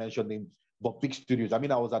don't want to mention names, but big studios. I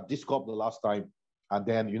was at Discop the last time, And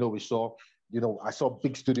then, you know, we saw, you know, I saw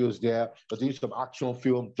big studios there. They're doing some action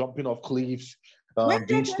film, jumping off cliffs,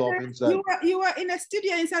 doing stuff inside. You were in a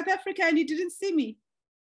studio in South Africa and you didn't see me.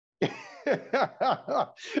 No,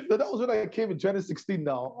 that was when I came in 2016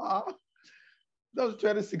 now. That was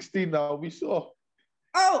 2016 now. We saw.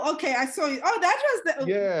 Oh, okay. I saw you. Oh, that was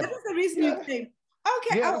the reason you came.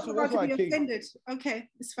 Okay, yeah, I was about to be offended. Okay,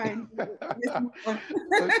 it's fine.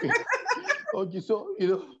 Okay, so you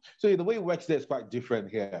know, so the way it works there is quite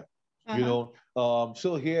different here. You know,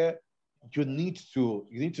 so here you need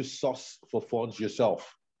to source for funds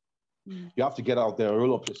yourself. You have to get out there,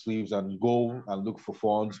 roll up your sleeves, and go and look for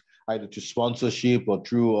funds, either to sponsorship or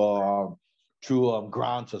through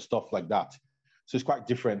grants or stuff like that. So it's quite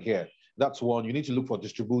different here. That's one. You need to look for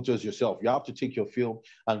distributors yourself. You have to take your film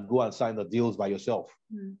and go and sign the deals by yourself.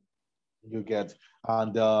 You get,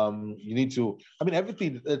 and you need to. I mean,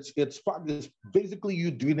 everything. It's basically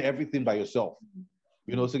you doing everything by yourself.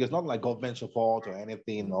 You know, so it's not like government support or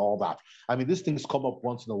anything, all that. I mean, these things come up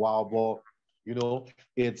once in a while, but you know,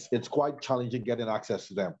 it's quite challenging getting access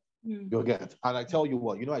to them. You'll get, and I tell you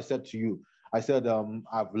what, you know, I said to you, I said,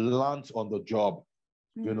 I've learned on the job.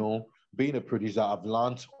 You know, being a producer, I've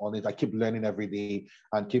learned on it. I keep learning every day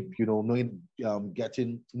and keep, you know, knowing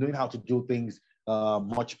how to do things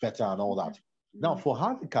much better and all that. Now, for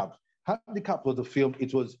Handicap was a film.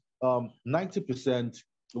 It was 90%.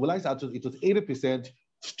 Well, it was 80%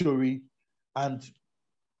 story and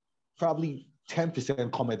probably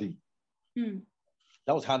 10% comedy.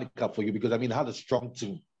 That was Handicap for you because I mean, it had a strong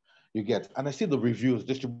team. You get, and I see the reviews,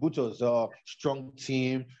 distributors, strong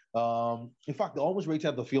team. In fact, they almost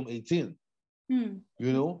rated the film 18. You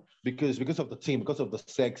know, because of the team, because of the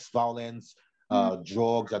sex, violence,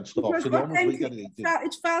 drugs and stuff. So they almost rated it 18.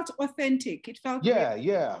 It felt authentic. It felt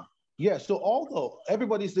yeah. So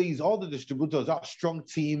everybody says all the distributors are strong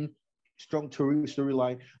team, strong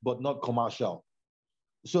storyline, but not commercial.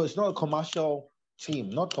 So it's not a commercial team,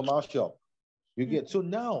 not commercial. You get, so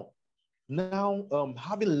now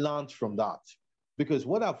having learned from that, because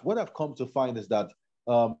what I've come to find is that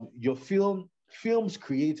your films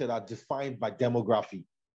created are defined by demography.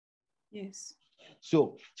 Yes.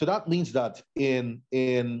 So that means that in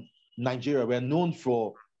Nigeria, we're known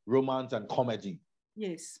for romance and comedy.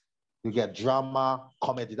 Yes. You get drama,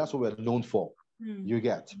 comedy. That's what we're known for. You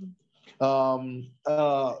get.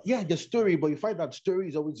 The story, but you find that story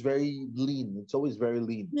is always very lean. It's always very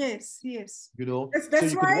lean. Yes. You know,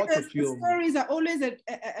 that's why the stories are always a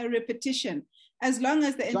repetition. As long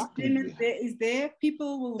as the entertainment is there,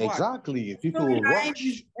 people will watch. Exactly, people will watch.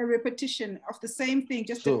 Is a repetition of the same thing,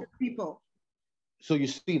 just different people. So you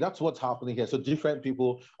see, that's what's happening here. So different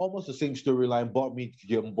people, almost the same storyline, boy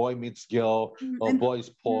meets girl, or boy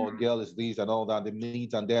is poor, girl is this and all that. They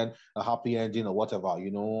meet and then a happy ending or whatever,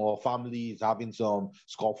 you know, or family is having some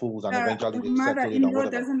scuffles and eventually they settle it or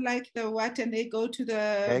whatever. Doesn't like the what and they go to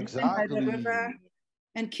the river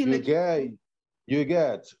and kill it. You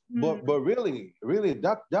get. But really,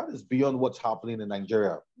 that is beyond what's happening in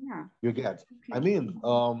Nigeria. Yeah. You get. Okay. I mean,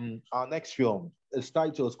 our next film, its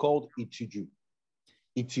title is called 𝗖𝗢𝗔𝗓.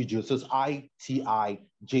 𝗖𝗢𝗔𝗓. So it's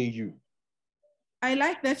ITIJU. I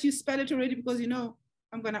like that you spell it already because you know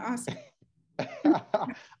I'm gonna ask.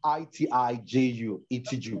 ITIJU.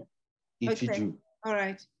 𝗖𝗢𝗔𝗓. Okay. All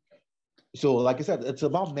right. So, like I said, it's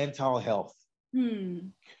about mental health.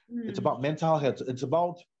 It's about mental health. It's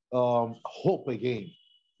about hope again.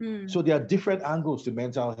 So there are different angles to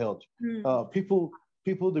mental health. People,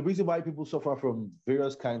 the reason why people suffer from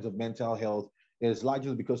various kinds of mental health is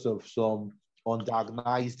largely because of some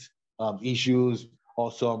undiagnosed issues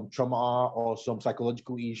or some trauma or some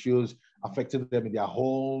psychological issues affecting them in their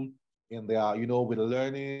home, in their, you know, with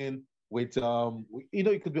learning, with, you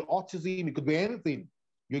know, it could be autism, it could be anything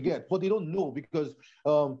you get, but they don't know because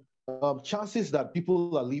chances that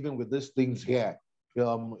people are living with these things here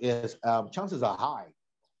chances are high.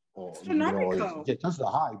 Chances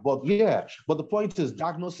are high, but the point is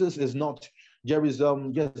diagnosis is not, there is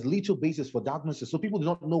little basis for diagnosis, so people do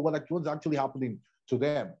not know what's actually happening to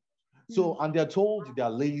them. So, and they're told they're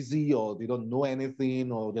lazy or they don't know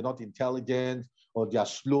anything or they're not intelligent or they're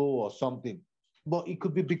slow or something, but it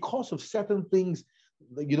could be because of certain things,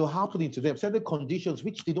 you know, happening to them, certain conditions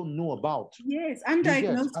which they don't know about. Yes,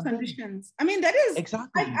 undiagnosed conditions. I mean, that is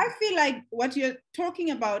exactly. I feel like what you're talking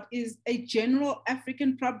about is a general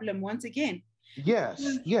African problem once again. Yes,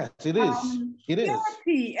 it is. It is.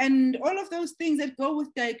 Therapy and all of those things that go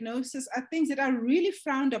with diagnosis are things that are really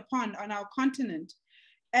frowned upon on our continent.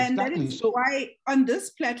 And that is why on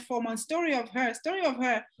this platform, on Story of Her has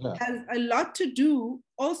a lot to do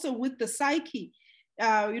also with the psyche.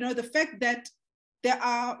 You know, the fact that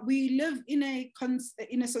we live in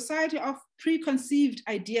a society of preconceived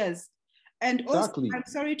ideas. And also, Exactly. I'm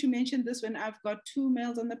sorry to mention this when I've got two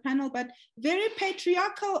males on the panel, but very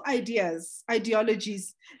patriarchal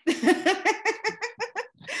ideologies.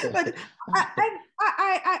 But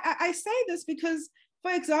I say this because,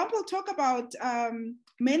 for example, talk about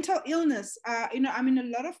mental illness. I'm in a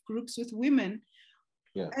lot of groups with women.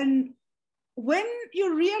 Yeah. And when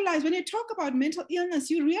you talk about mental illness,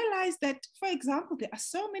 you realize that, for example, there are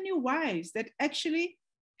so many wives that actually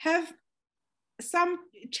have some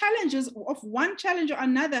challenges of one challenge or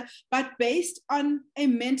another, but based on a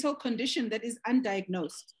mental condition that is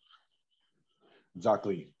undiagnosed.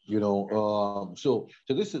 Exactly. So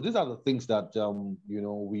these are the things that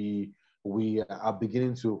we are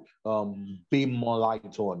beginning to beam more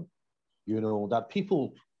light on. That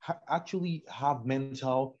people actually have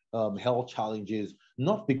mental health challenges,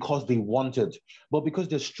 not because they want it, but because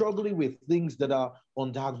they're struggling with things that are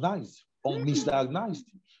undiagnosed or misdiagnosed.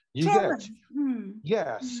 You get?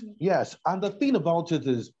 Yes. And the thing about it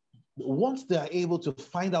is, once they are able to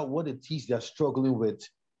find out what it is they're struggling with,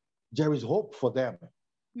 there is hope for them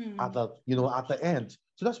at the end.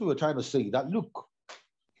 So that's what we're trying to say, that look,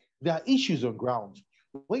 there are issues on ground.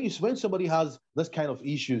 When somebody has this kind of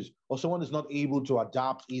issues, or someone is not able to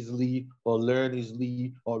adapt easily or learn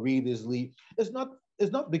easily or read easily, it's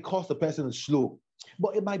not because the person is slow,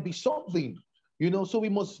 but it might be something, so we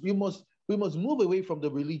must move away from the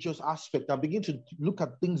religious aspect and begin to look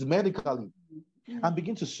at things medically and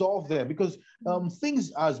begin to solve them, because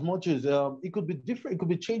things, as much as it could be different, it could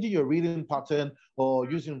be changing your reading pattern or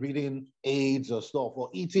using reading aids or stuff, or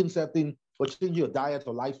eating something, or changing your diet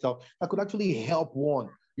or lifestyle that could actually help one,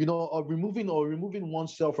 or removing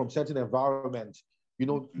oneself from certain environments,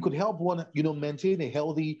 could help one, maintain a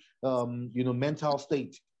healthy, mental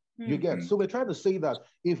state. You get? So we're trying to say that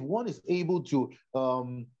if one is able to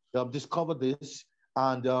discover this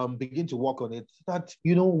and begin to work on it, that,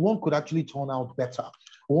 one could actually turn out better.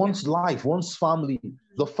 One's life, one's family,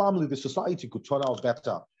 the society could turn out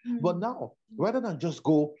better. But now, rather than just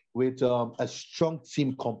go with a strong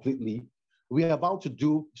team completely, we are about to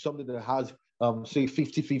do something that has, say,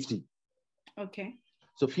 50-50. Okay.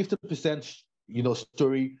 So 50%,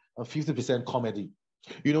 story and 50% comedy.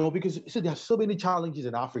 Because there are so many challenges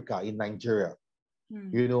in Africa, in Nigeria,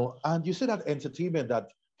 and you see that entertainment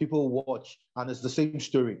that people watch and it's the same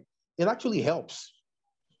story. It actually helps.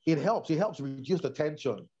 It helps reduce the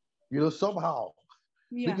tension, somehow.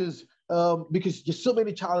 Yeah. Because there's so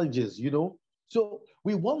many challenges, So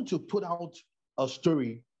we want to put out a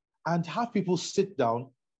story and have people sit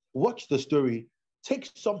down, watch the story, take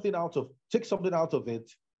something out of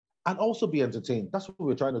it, and also be entertained. That's what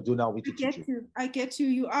we're trying to do now with you. I get you.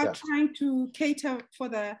 You are trying to cater for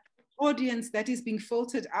the audience that is being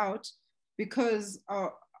filtered out because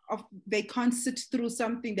they can't sit through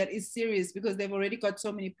something that is serious because they've already got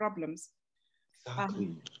so many problems.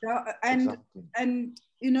 Exactly. And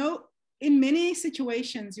in many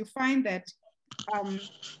situations, you find that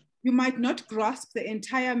you might not grasp the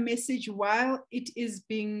entire message while it is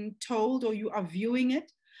being told or you are viewing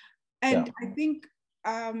it. And I think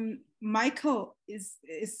Michael is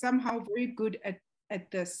somehow very good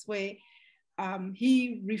at this, where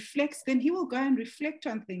he reflects, then he will go and reflect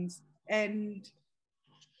on things. And,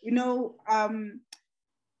 and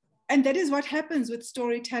that is what happens with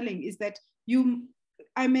storytelling, is that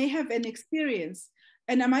I may have an experience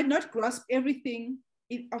and I might not grasp everything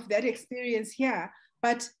of that experience here,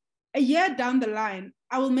 but a year down the line,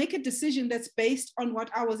 I will make a decision that's based on what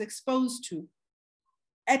I was exposed to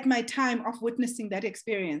at my time of witnessing that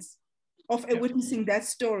experience, of witnessing that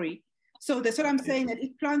story. So that's what I'm saying, that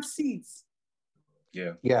it plants seeds.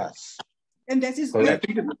 Yeah. Yes. And that is what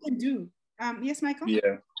we can do. Yes, Michael?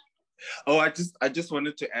 Yeah. Oh, I just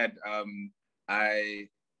wanted to add, my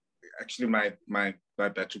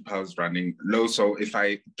battery power is running low, so if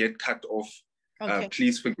I get cut off,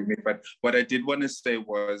 please forgive me. But what I did want to say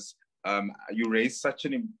was, you raised such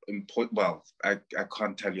an important, I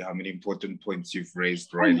can't tell you how many important points you've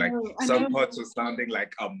raised, right? Some parts were sounding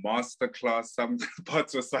like a masterclass, some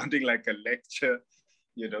parts were sounding like a lecture,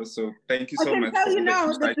 so thank you so much. I can tell you now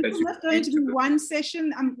that this is not going to be one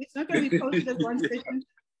session. It's not going to be posted as one session.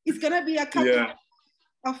 It's going to be a couple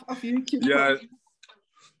of YouTube. Yeah.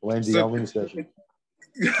 Wendy, how many sessions?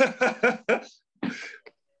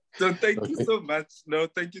 So thank you so much. No,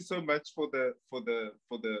 thank you so much for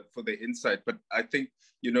the insight. But I think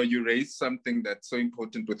you raised something that's so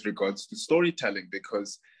important with regards to storytelling,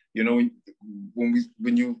 because when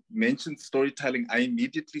you mentioned storytelling, I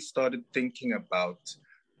immediately started thinking about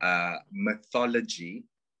mythology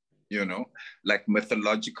you know, like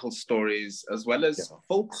mythological stories as well as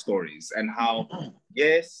folk stories, and how,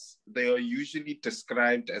 yes, they are usually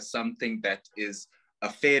described as something that is a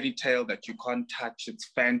fairy tale that you can't touch. It's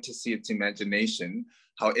fantasy, it's imagination.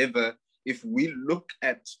 However, if we look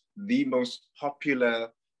at the most popular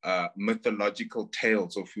mythological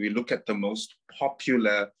tales, or if we look at the most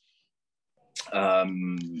popular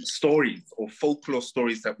stories or folklore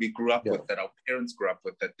stories that we grew up with, that our parents grew up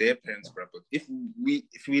with, that their parents grew up with, if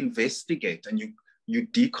we investigate and you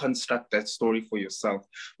deconstruct that story for yourself,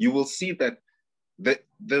 you will see that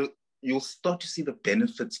you'll start to see the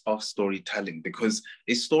benefits of storytelling, because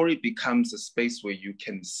a story becomes a space where you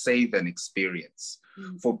can save an experience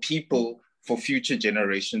for people, for future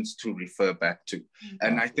generations to refer back to.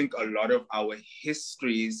 And I think a lot of our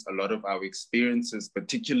histories, a lot of our experiences,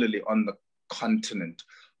 particularly on the continent,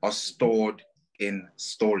 are stored in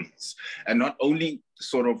stories. And not only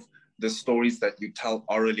sort of the stories that you tell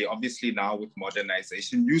orally. Obviously now with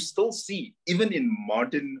modernization, you still see, even in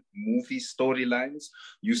modern movie storylines,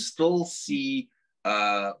 you still see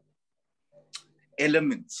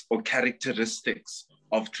elements or characteristics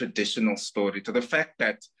of traditional story, to the fact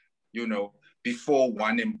that, you know, before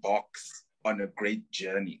one embarks on a great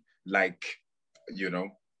journey, like, you know,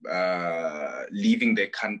 leaving their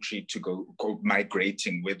country to go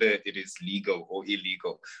migrating, whether it is legal or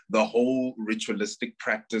illegal, the whole ritualistic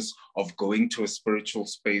practice of going to a spiritual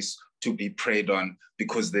space to be prayed on,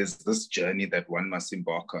 because there's this journey that one must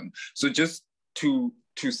embark on. So just to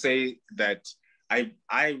say that I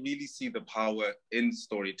really see the power in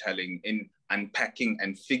storytelling, in unpacking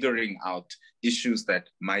and figuring out issues that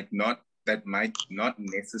might not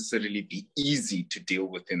necessarily be easy to deal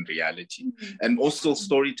with in reality. And also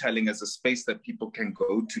storytelling as a space that people can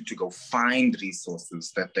go to go find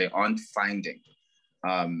resources that they aren't finding,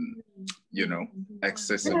 you know,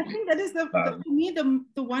 accessibly. And I think that is for me,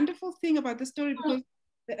 the wonderful thing about the story, because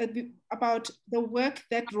about the work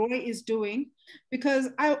that Roy is doing, because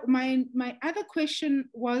my other question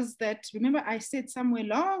was that, remember I said somewhere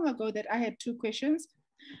long ago that I had 2 questions.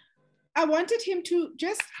 I wanted him to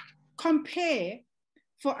just compare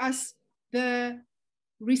for us the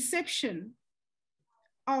reception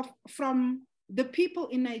from the people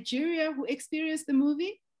in Nigeria who experienced the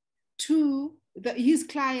movie to his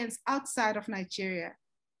clients outside of Nigeria.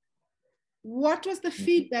 What was the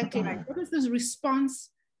feedback like? What was the response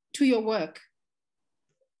to your work?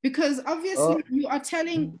 Because obviously you are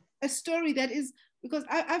telling a story that is, because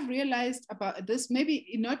I've realized about this, maybe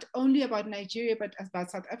not only about Nigeria, but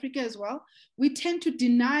about South Africa as well, we tend to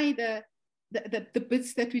deny the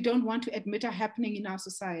bits that we don't want to admit are happening in our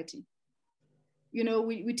society. You know,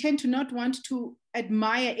 we tend to not want to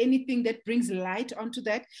admire anything that brings light onto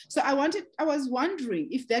that. So I was wondering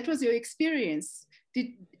if that was your experience.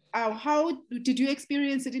 How did you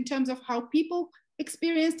experience it in terms of how people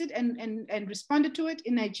experienced it and responded to it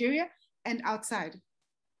in Nigeria and outside?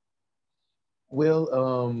 Well,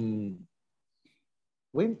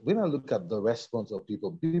 when I look at the response of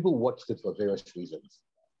people watched it for various reasons,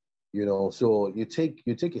 you know. So you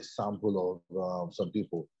take a sample of some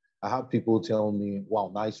people. I have people tell me,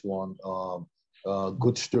 "Wow, nice one,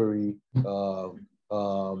 good story,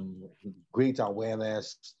 great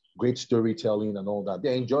awareness, great storytelling, and all that."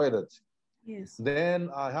 They enjoyed it. Yes. Then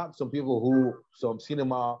I have some people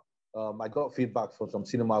I got feedback from some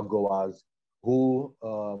cinema goers who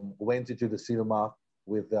went into the cinema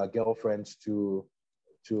with their girlfriends to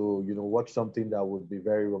watch something that would be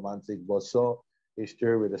very romantic, but saw a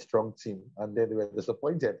story with a strong theme, and then they were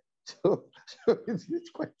disappointed. So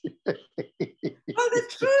it's quite well, the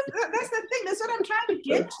truth, that's the thing, that's what I'm trying to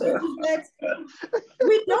get to, is that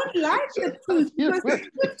we don't like the truth, because the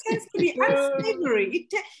truth tends to be unsavory.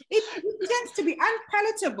 It tends to be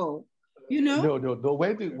unpalatable, you know? No.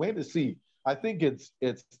 When to see, I think it's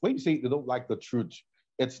when you say you don't like the truth,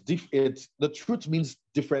 it's the truth means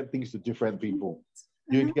different things to different people.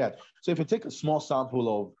 You get. So if you take a small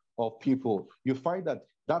sample of people, you find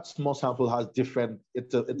that small sample has different,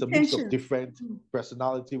 it's a mix of different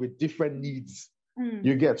personality with different needs.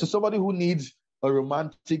 You get. So somebody who needs a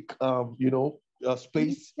romantic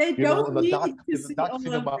space, they don't in the need dark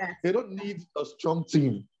cinema, they don't need a strong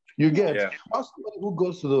team. You get. Or somebody who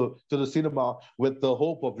goes to the cinema with the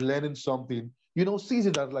hope of learning something, sees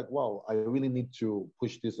it as like, wow, I really need to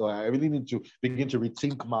push this, or I really need to begin to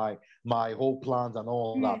rethink my whole plans and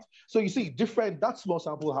all that. So you see, that small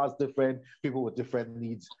sample has different people with different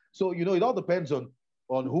needs. So, it all depends on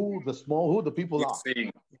who the people are.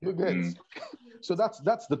 You get. So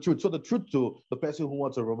that's the truth. So the truth to the person who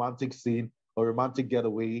wants a romantic scene, a romantic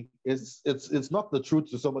getaway, it's not the truth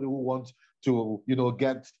to somebody who wants to,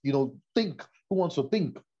 who wants to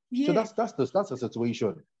think. Yeah. So that's the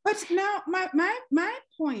situation. But now my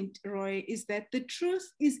point, Roy, is that the truth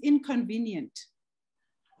is inconvenient.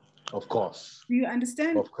 Of course. Do you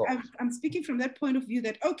understand? Of course. I'm speaking from that point of view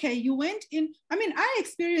that, okay, you went in. I mean, I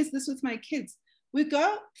experienced this with my kids. We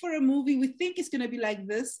go for a movie, we think it's going to be like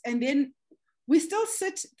this, and then we still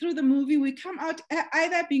sit through the movie. We come out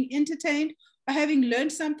either being entertained or having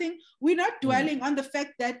learned something. We're not dwelling on the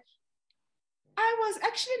fact that I was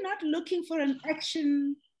actually not looking for an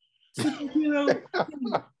action superhero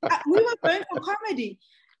thing. We were going for comedy.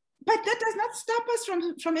 But that does not stop us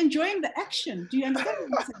from enjoying the action. Do you understand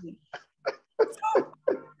what I'm saying? So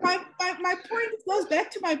my point goes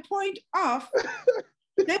back to my point of,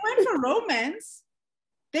 they went for romance.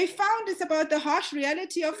 They found it's about the harsh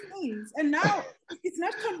reality of things. And now it's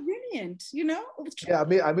not convenient, you know? Yeah,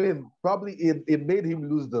 I mean, probably it made him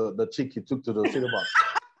lose the chick he took to the cinema.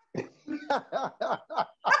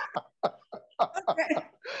 Okay.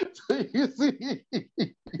 So you see,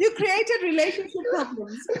 You created relationship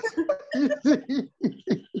problems.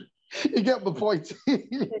 you get the point.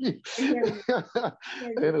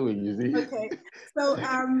 Anyway, you see. Okay. So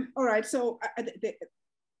all right. So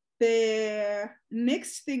the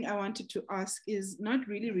next thing I wanted to ask is not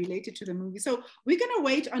really related to the movie. So we're gonna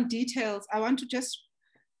wait on details. I want to just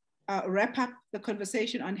wrap up the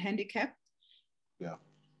conversation on handicap. Yeah.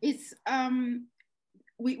 It's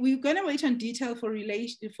we're gonna wait on detail for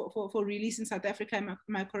release in South Africa. Am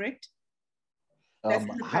I correct?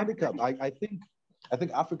 Handicap. I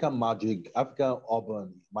think African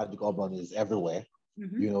urban magic is everywhere.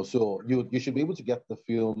 Mm-hmm. You know, so you should be able to get the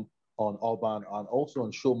film on Urban and also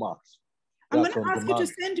on Showmax. I'm going to ask you to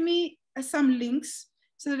send me some links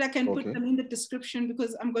so that I can put them in the description,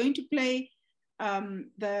 because I'm going to play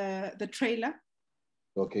the trailer.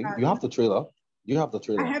 Okay, you have the trailer. You have the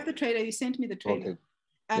trailer. I have the trailer. You sent me the trailer. Okay.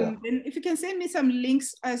 And then if you can send me some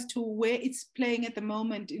links as to where it's playing at the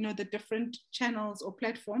moment, you know, the different channels or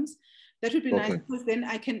platforms, that would be nice, because then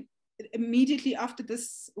I can immediately after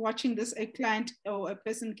this, watching this, a client or a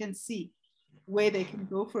person can see where they can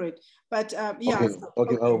go for it. But yeah.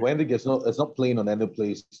 Okay. Wendy, it's not playing on any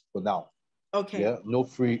place for now. Okay. Yeah, no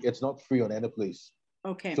free. It's not free on any place.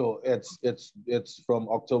 Okay. So it's from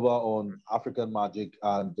October on African Magic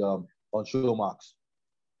and on Showmax.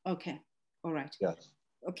 Okay. All right. Yes.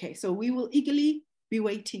 Okay. So we will eagerly be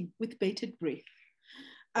waiting with bated breath.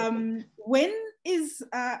 When is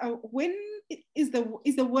the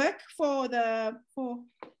work for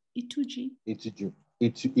𝗖𝗢𝗡𝗦?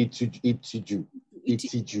 𝗖𝗢𝗡𝗦.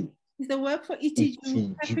 Is the work for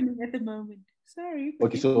𝗖𝗢𝗡𝗦 happening at the moment? Sorry.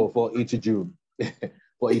 Okay, so for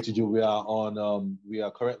𝗖𝗢𝗡𝗦, we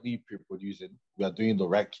are currently pre-producing. We are doing the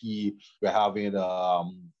recce. We're having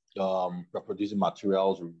we're producing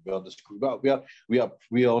materials. We're on the script. We are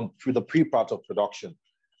on the pre-part of production.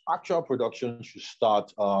 Actual production should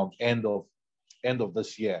start end of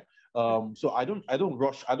this year. So I don't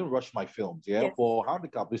rush my films. Yeah. Yes. For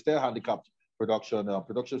handicap, we started handicapped production.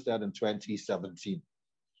 Production started in 2017,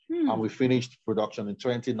 and we finished production in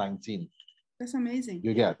 2019. That's amazing.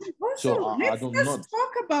 You get. Also, so let's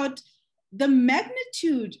talk about the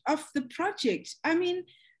magnitude of the project. I mean,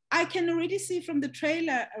 I can already see from the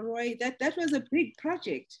trailer, Roy, that was a big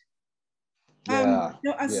project. Yeah,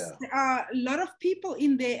 there are a lot of people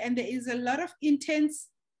in there, and there is a lot of intense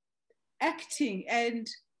acting and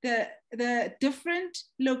the different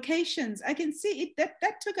locations. I can see it.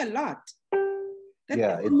 That took a lot. It did.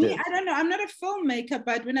 I don't know. I'm not a filmmaker,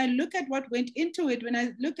 but when I look at what went into it, when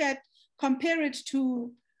I compare it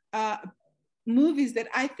to movies that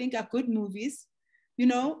I think are good movies, you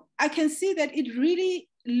know, I can see that it really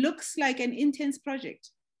looks like an intense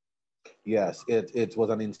project. Yes, it was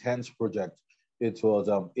an intense project. It was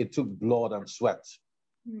it took blood and sweat.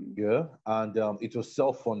 Yeah, and it was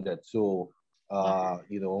self-funded. So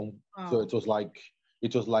you know, so it was like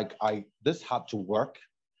this had to work,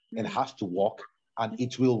 and it has to work, and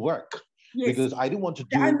it will work. Yes. Because I didn't want to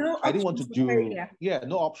do no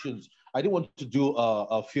options. I didn't want to do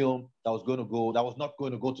a film that was not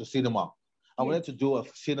going to go to cinema. I wanted to do a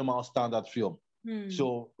cinema standard film.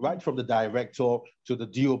 So right from the director to the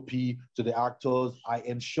DOP to the actors, I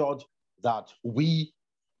ensured that we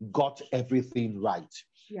got everything right.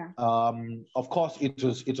 Yeah. Of course, it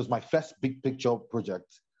was my first big picture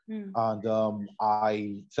project, and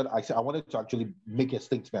I said I wanted to actually make a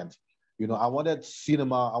statement. You know, I wanted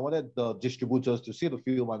the distributors to see the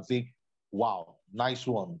film and say, "Wow, nice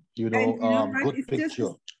one." You know, good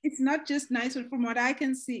picture. It's not just nice one. From what I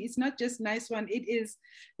can see, it's not just nice one. It is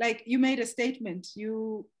like you made a statement.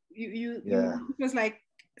 It was like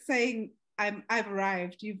saying, I've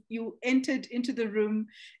arrived. You entered into the room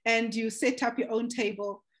and you set up your own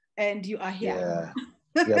table. and you are here.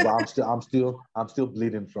 Yeah, yeah, but I'm still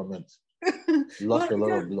bleeding from it. Lost a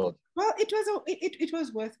lot of blood. Well, it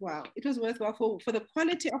was worthwhile. It was worthwhile for the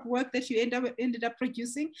quality of work that you ended up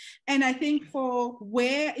producing, and I think for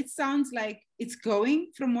where it sounds like it's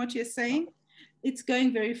going from what you're saying, it's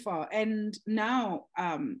going very far. And now,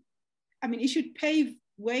 I mean, it should pave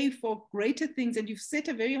way for greater things, and you've set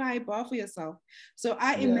a very high bar for yourself. So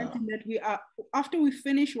I imagine that we are, after we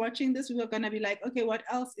finish watching this, we are going to be like, okay, what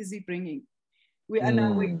else is he bringing? We are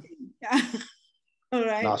now waiting. All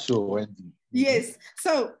right. Now, sure, Wendy. Yes.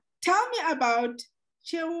 So tell me about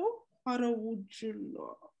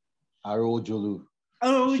𝗖𝗢𝗡𝗠𝗦.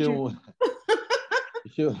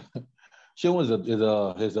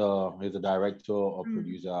 𝗖𝗢𝗡𝗠𝗦 is a director or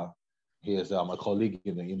producer. He is a colleague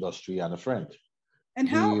in the industry and a friend. And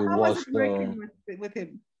how was it working with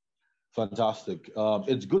him? Fantastic.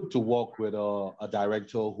 It's good to work with a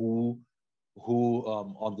director who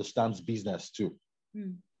understands business too.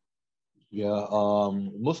 Yeah.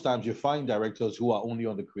 Most times you find directors who are only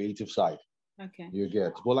on the creative side. Okay. You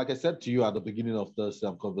get. But like I said to you at the beginning of this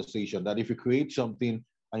conversation, that if you create something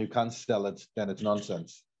and you can't sell it, then it's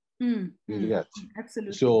nonsense. You get.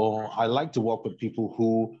 Absolutely. So I like to work with people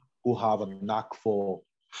who have a knack for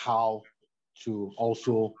how to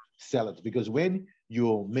also sell it, because when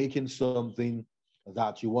you're making something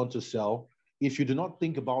that you want to sell, if you do not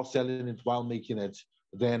think about selling it while making it,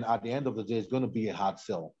 then at the end of the day, it's going to be a hard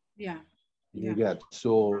sell. Yeah. You get.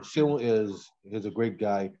 So 𝗖𝗢𝗡𝗠𝗦 he's a great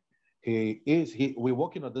guy. We're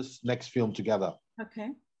working on this next film together.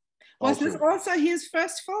 Okay. Was this also his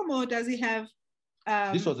first film, or does he have?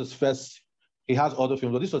 This was his first. He has other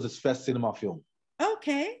films, but this was his first cinema film.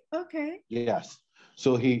 Okay. Okay. Yes.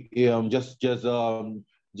 So he just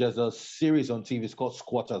a series on TV. It's called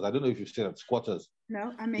𝗬𝗏𝗡𝗦. I don't know if you've seen it. 𝗬𝗏𝗡𝗦.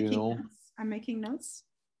 No, I'm making notes. I'm making notes.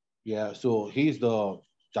 Yeah. So he's the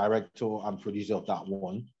director and producer of that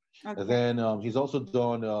one. Okay. And then he's also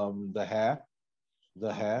done the hair.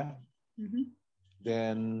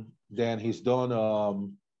 Then he's done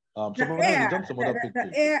some other pictures.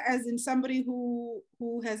 The heir, as in somebody who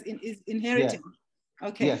is inheriting. Yeah.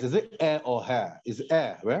 Okay. Yes. Is it heir or hair? Is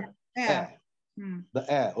heir, right? Heir. The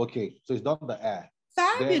heir. Okay. So he's done the heir.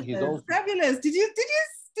 Fabulous. Fabulous. Did you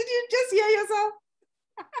just hear yourself?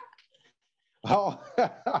 Oh.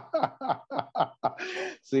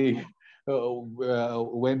 See,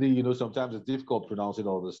 Wendy, sometimes it's difficult pronouncing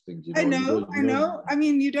all those things. I know. I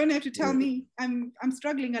mean, you don't have to tell me. I'm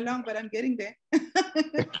struggling along, but I'm getting there.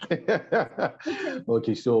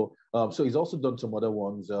 Okay, so he's also done some other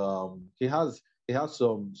ones. He has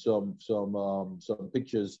some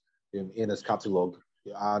pictures in his catalog,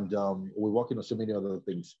 and we're working on so many other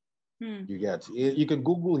things. You get. You can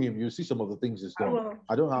Google him. You see some of the things he's done.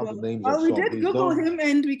 I don't have the names. Oh, we did Google him,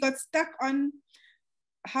 and we got stuck on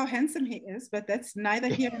how handsome he is, but that's neither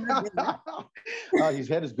here nor there. His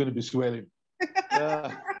head is going to be swelling.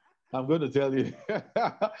 I'm going to tell you.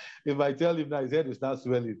 If I tell him that his head is not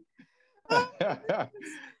swelling.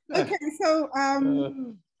 Okay, so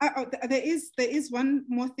there is one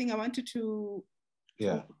more thing I wanted to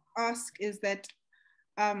ask, is that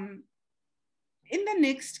in the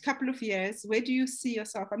next couple of years, where do you see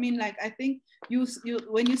yourself? I mean, like, I think you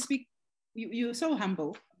when you speak, you're so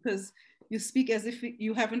humble, because you speak as if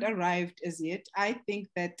you haven't arrived as yet. I think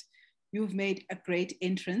that you've made a great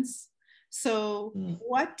entrance. So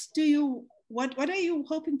what are you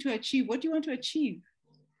hoping to achieve? What do you want to achieve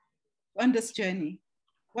on this journey?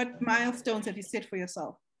 What milestones have you set for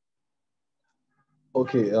yourself?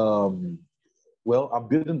 Okay, well, I'm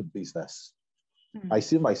building the business. I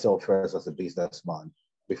see myself first as a businessman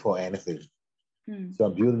before anything. So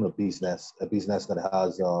I'm building a business that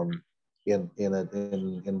has in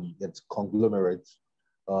its conglomerate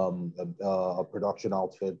a production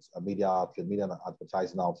outfit, a media outfit, media and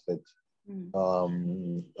advertising outfit.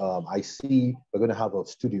 I see we're going to have a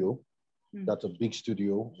studio. That's a big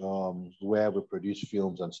studio where we produce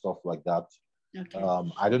films and stuff like that. Okay.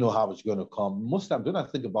 I don't know how it's going to come. Most times when I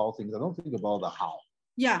think about things, I don't think about the how.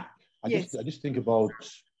 Yeah. I just think about,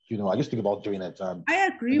 I just think about doing it. I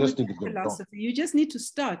agree with the philosophy. You just need to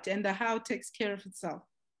start, and the how takes care of itself.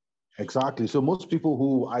 Exactly. So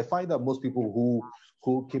I find that most people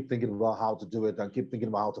who keep thinking about how to do it and keep thinking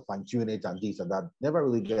about how to fine tune it and this and that never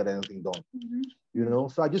really get anything done.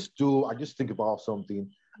 So I just think about something,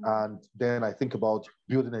 and then I think about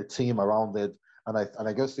building a team around it, and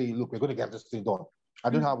I just say, look, we're going to get this thing done. I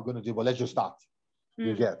don't know how we're going to do, but let's just start.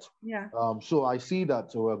 You get. Yeah. So I see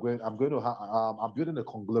that I'm building a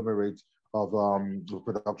conglomerate of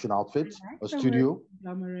production outfits, a studio.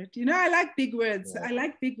 Conglomerate. I like big words. Yeah. I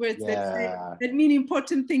like big words that mean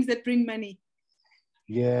important things that bring money.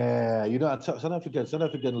 Yeah, you know, South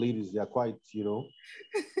African ladies, they are quite, you know,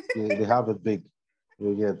 they have it big.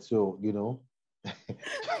 Yeah, so, you know,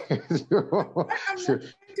 I'm so, not trying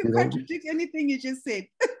to you know, contradict anything you just said.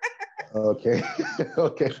 okay,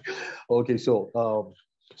 okay, okay. So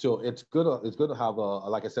it's gonna have a,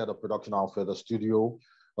 like I said, a production outfit, a studio,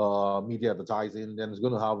 media advertising. Then it's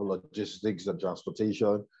gonna have logistics and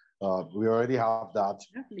transportation. We already have that,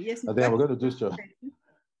 Lovely. Yes, and then we're gonna do so.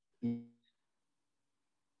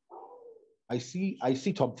 I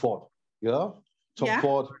see Tom Ford. Yeah, Tom Yeah.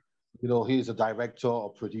 Ford. You know, he's a director, a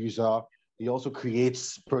producer. He also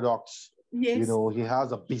creates products. You Yes. know, he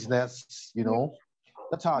has a business. You know,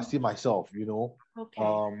 that's how I see myself. You know, Okay.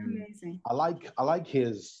 Amazing. I like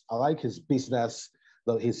his business,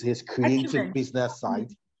 his creative Acumen. business side,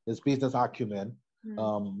 his business acumen.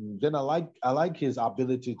 Then I like his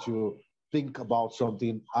ability to think about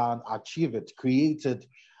something and achieve it, create it,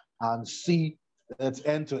 and see its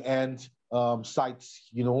end to end sites.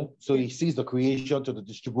 You know, so he sees the creation to the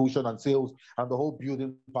distribution and sales and the whole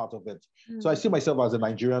building part of it. So I see myself as a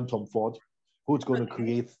Nigerian Tom Ford, who's going to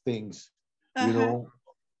create things. You know,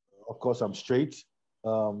 of course I'm straight.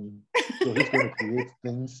 So he's going to create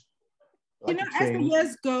things. You Like know, a as the train.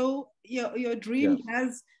 years go, your dream Yes.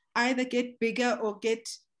 does either get bigger or get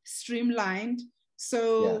streamlined.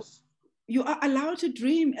 So Yes. you are allowed to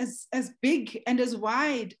dream as big and as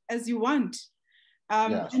wide as you want.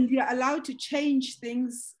 Yes. And you're allowed to change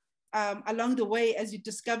things along the way as you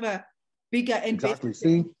discover bigger and Exactly. better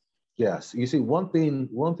See, things. yes. You see, one thing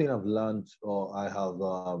I've learned, or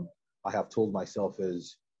I have told myself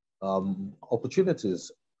is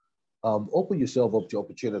opportunities. Open yourself up to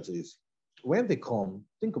opportunities. When they come,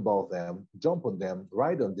 think about them, jump on them,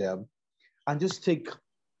 ride on them, and just take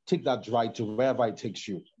that ride to wherever it takes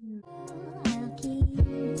you.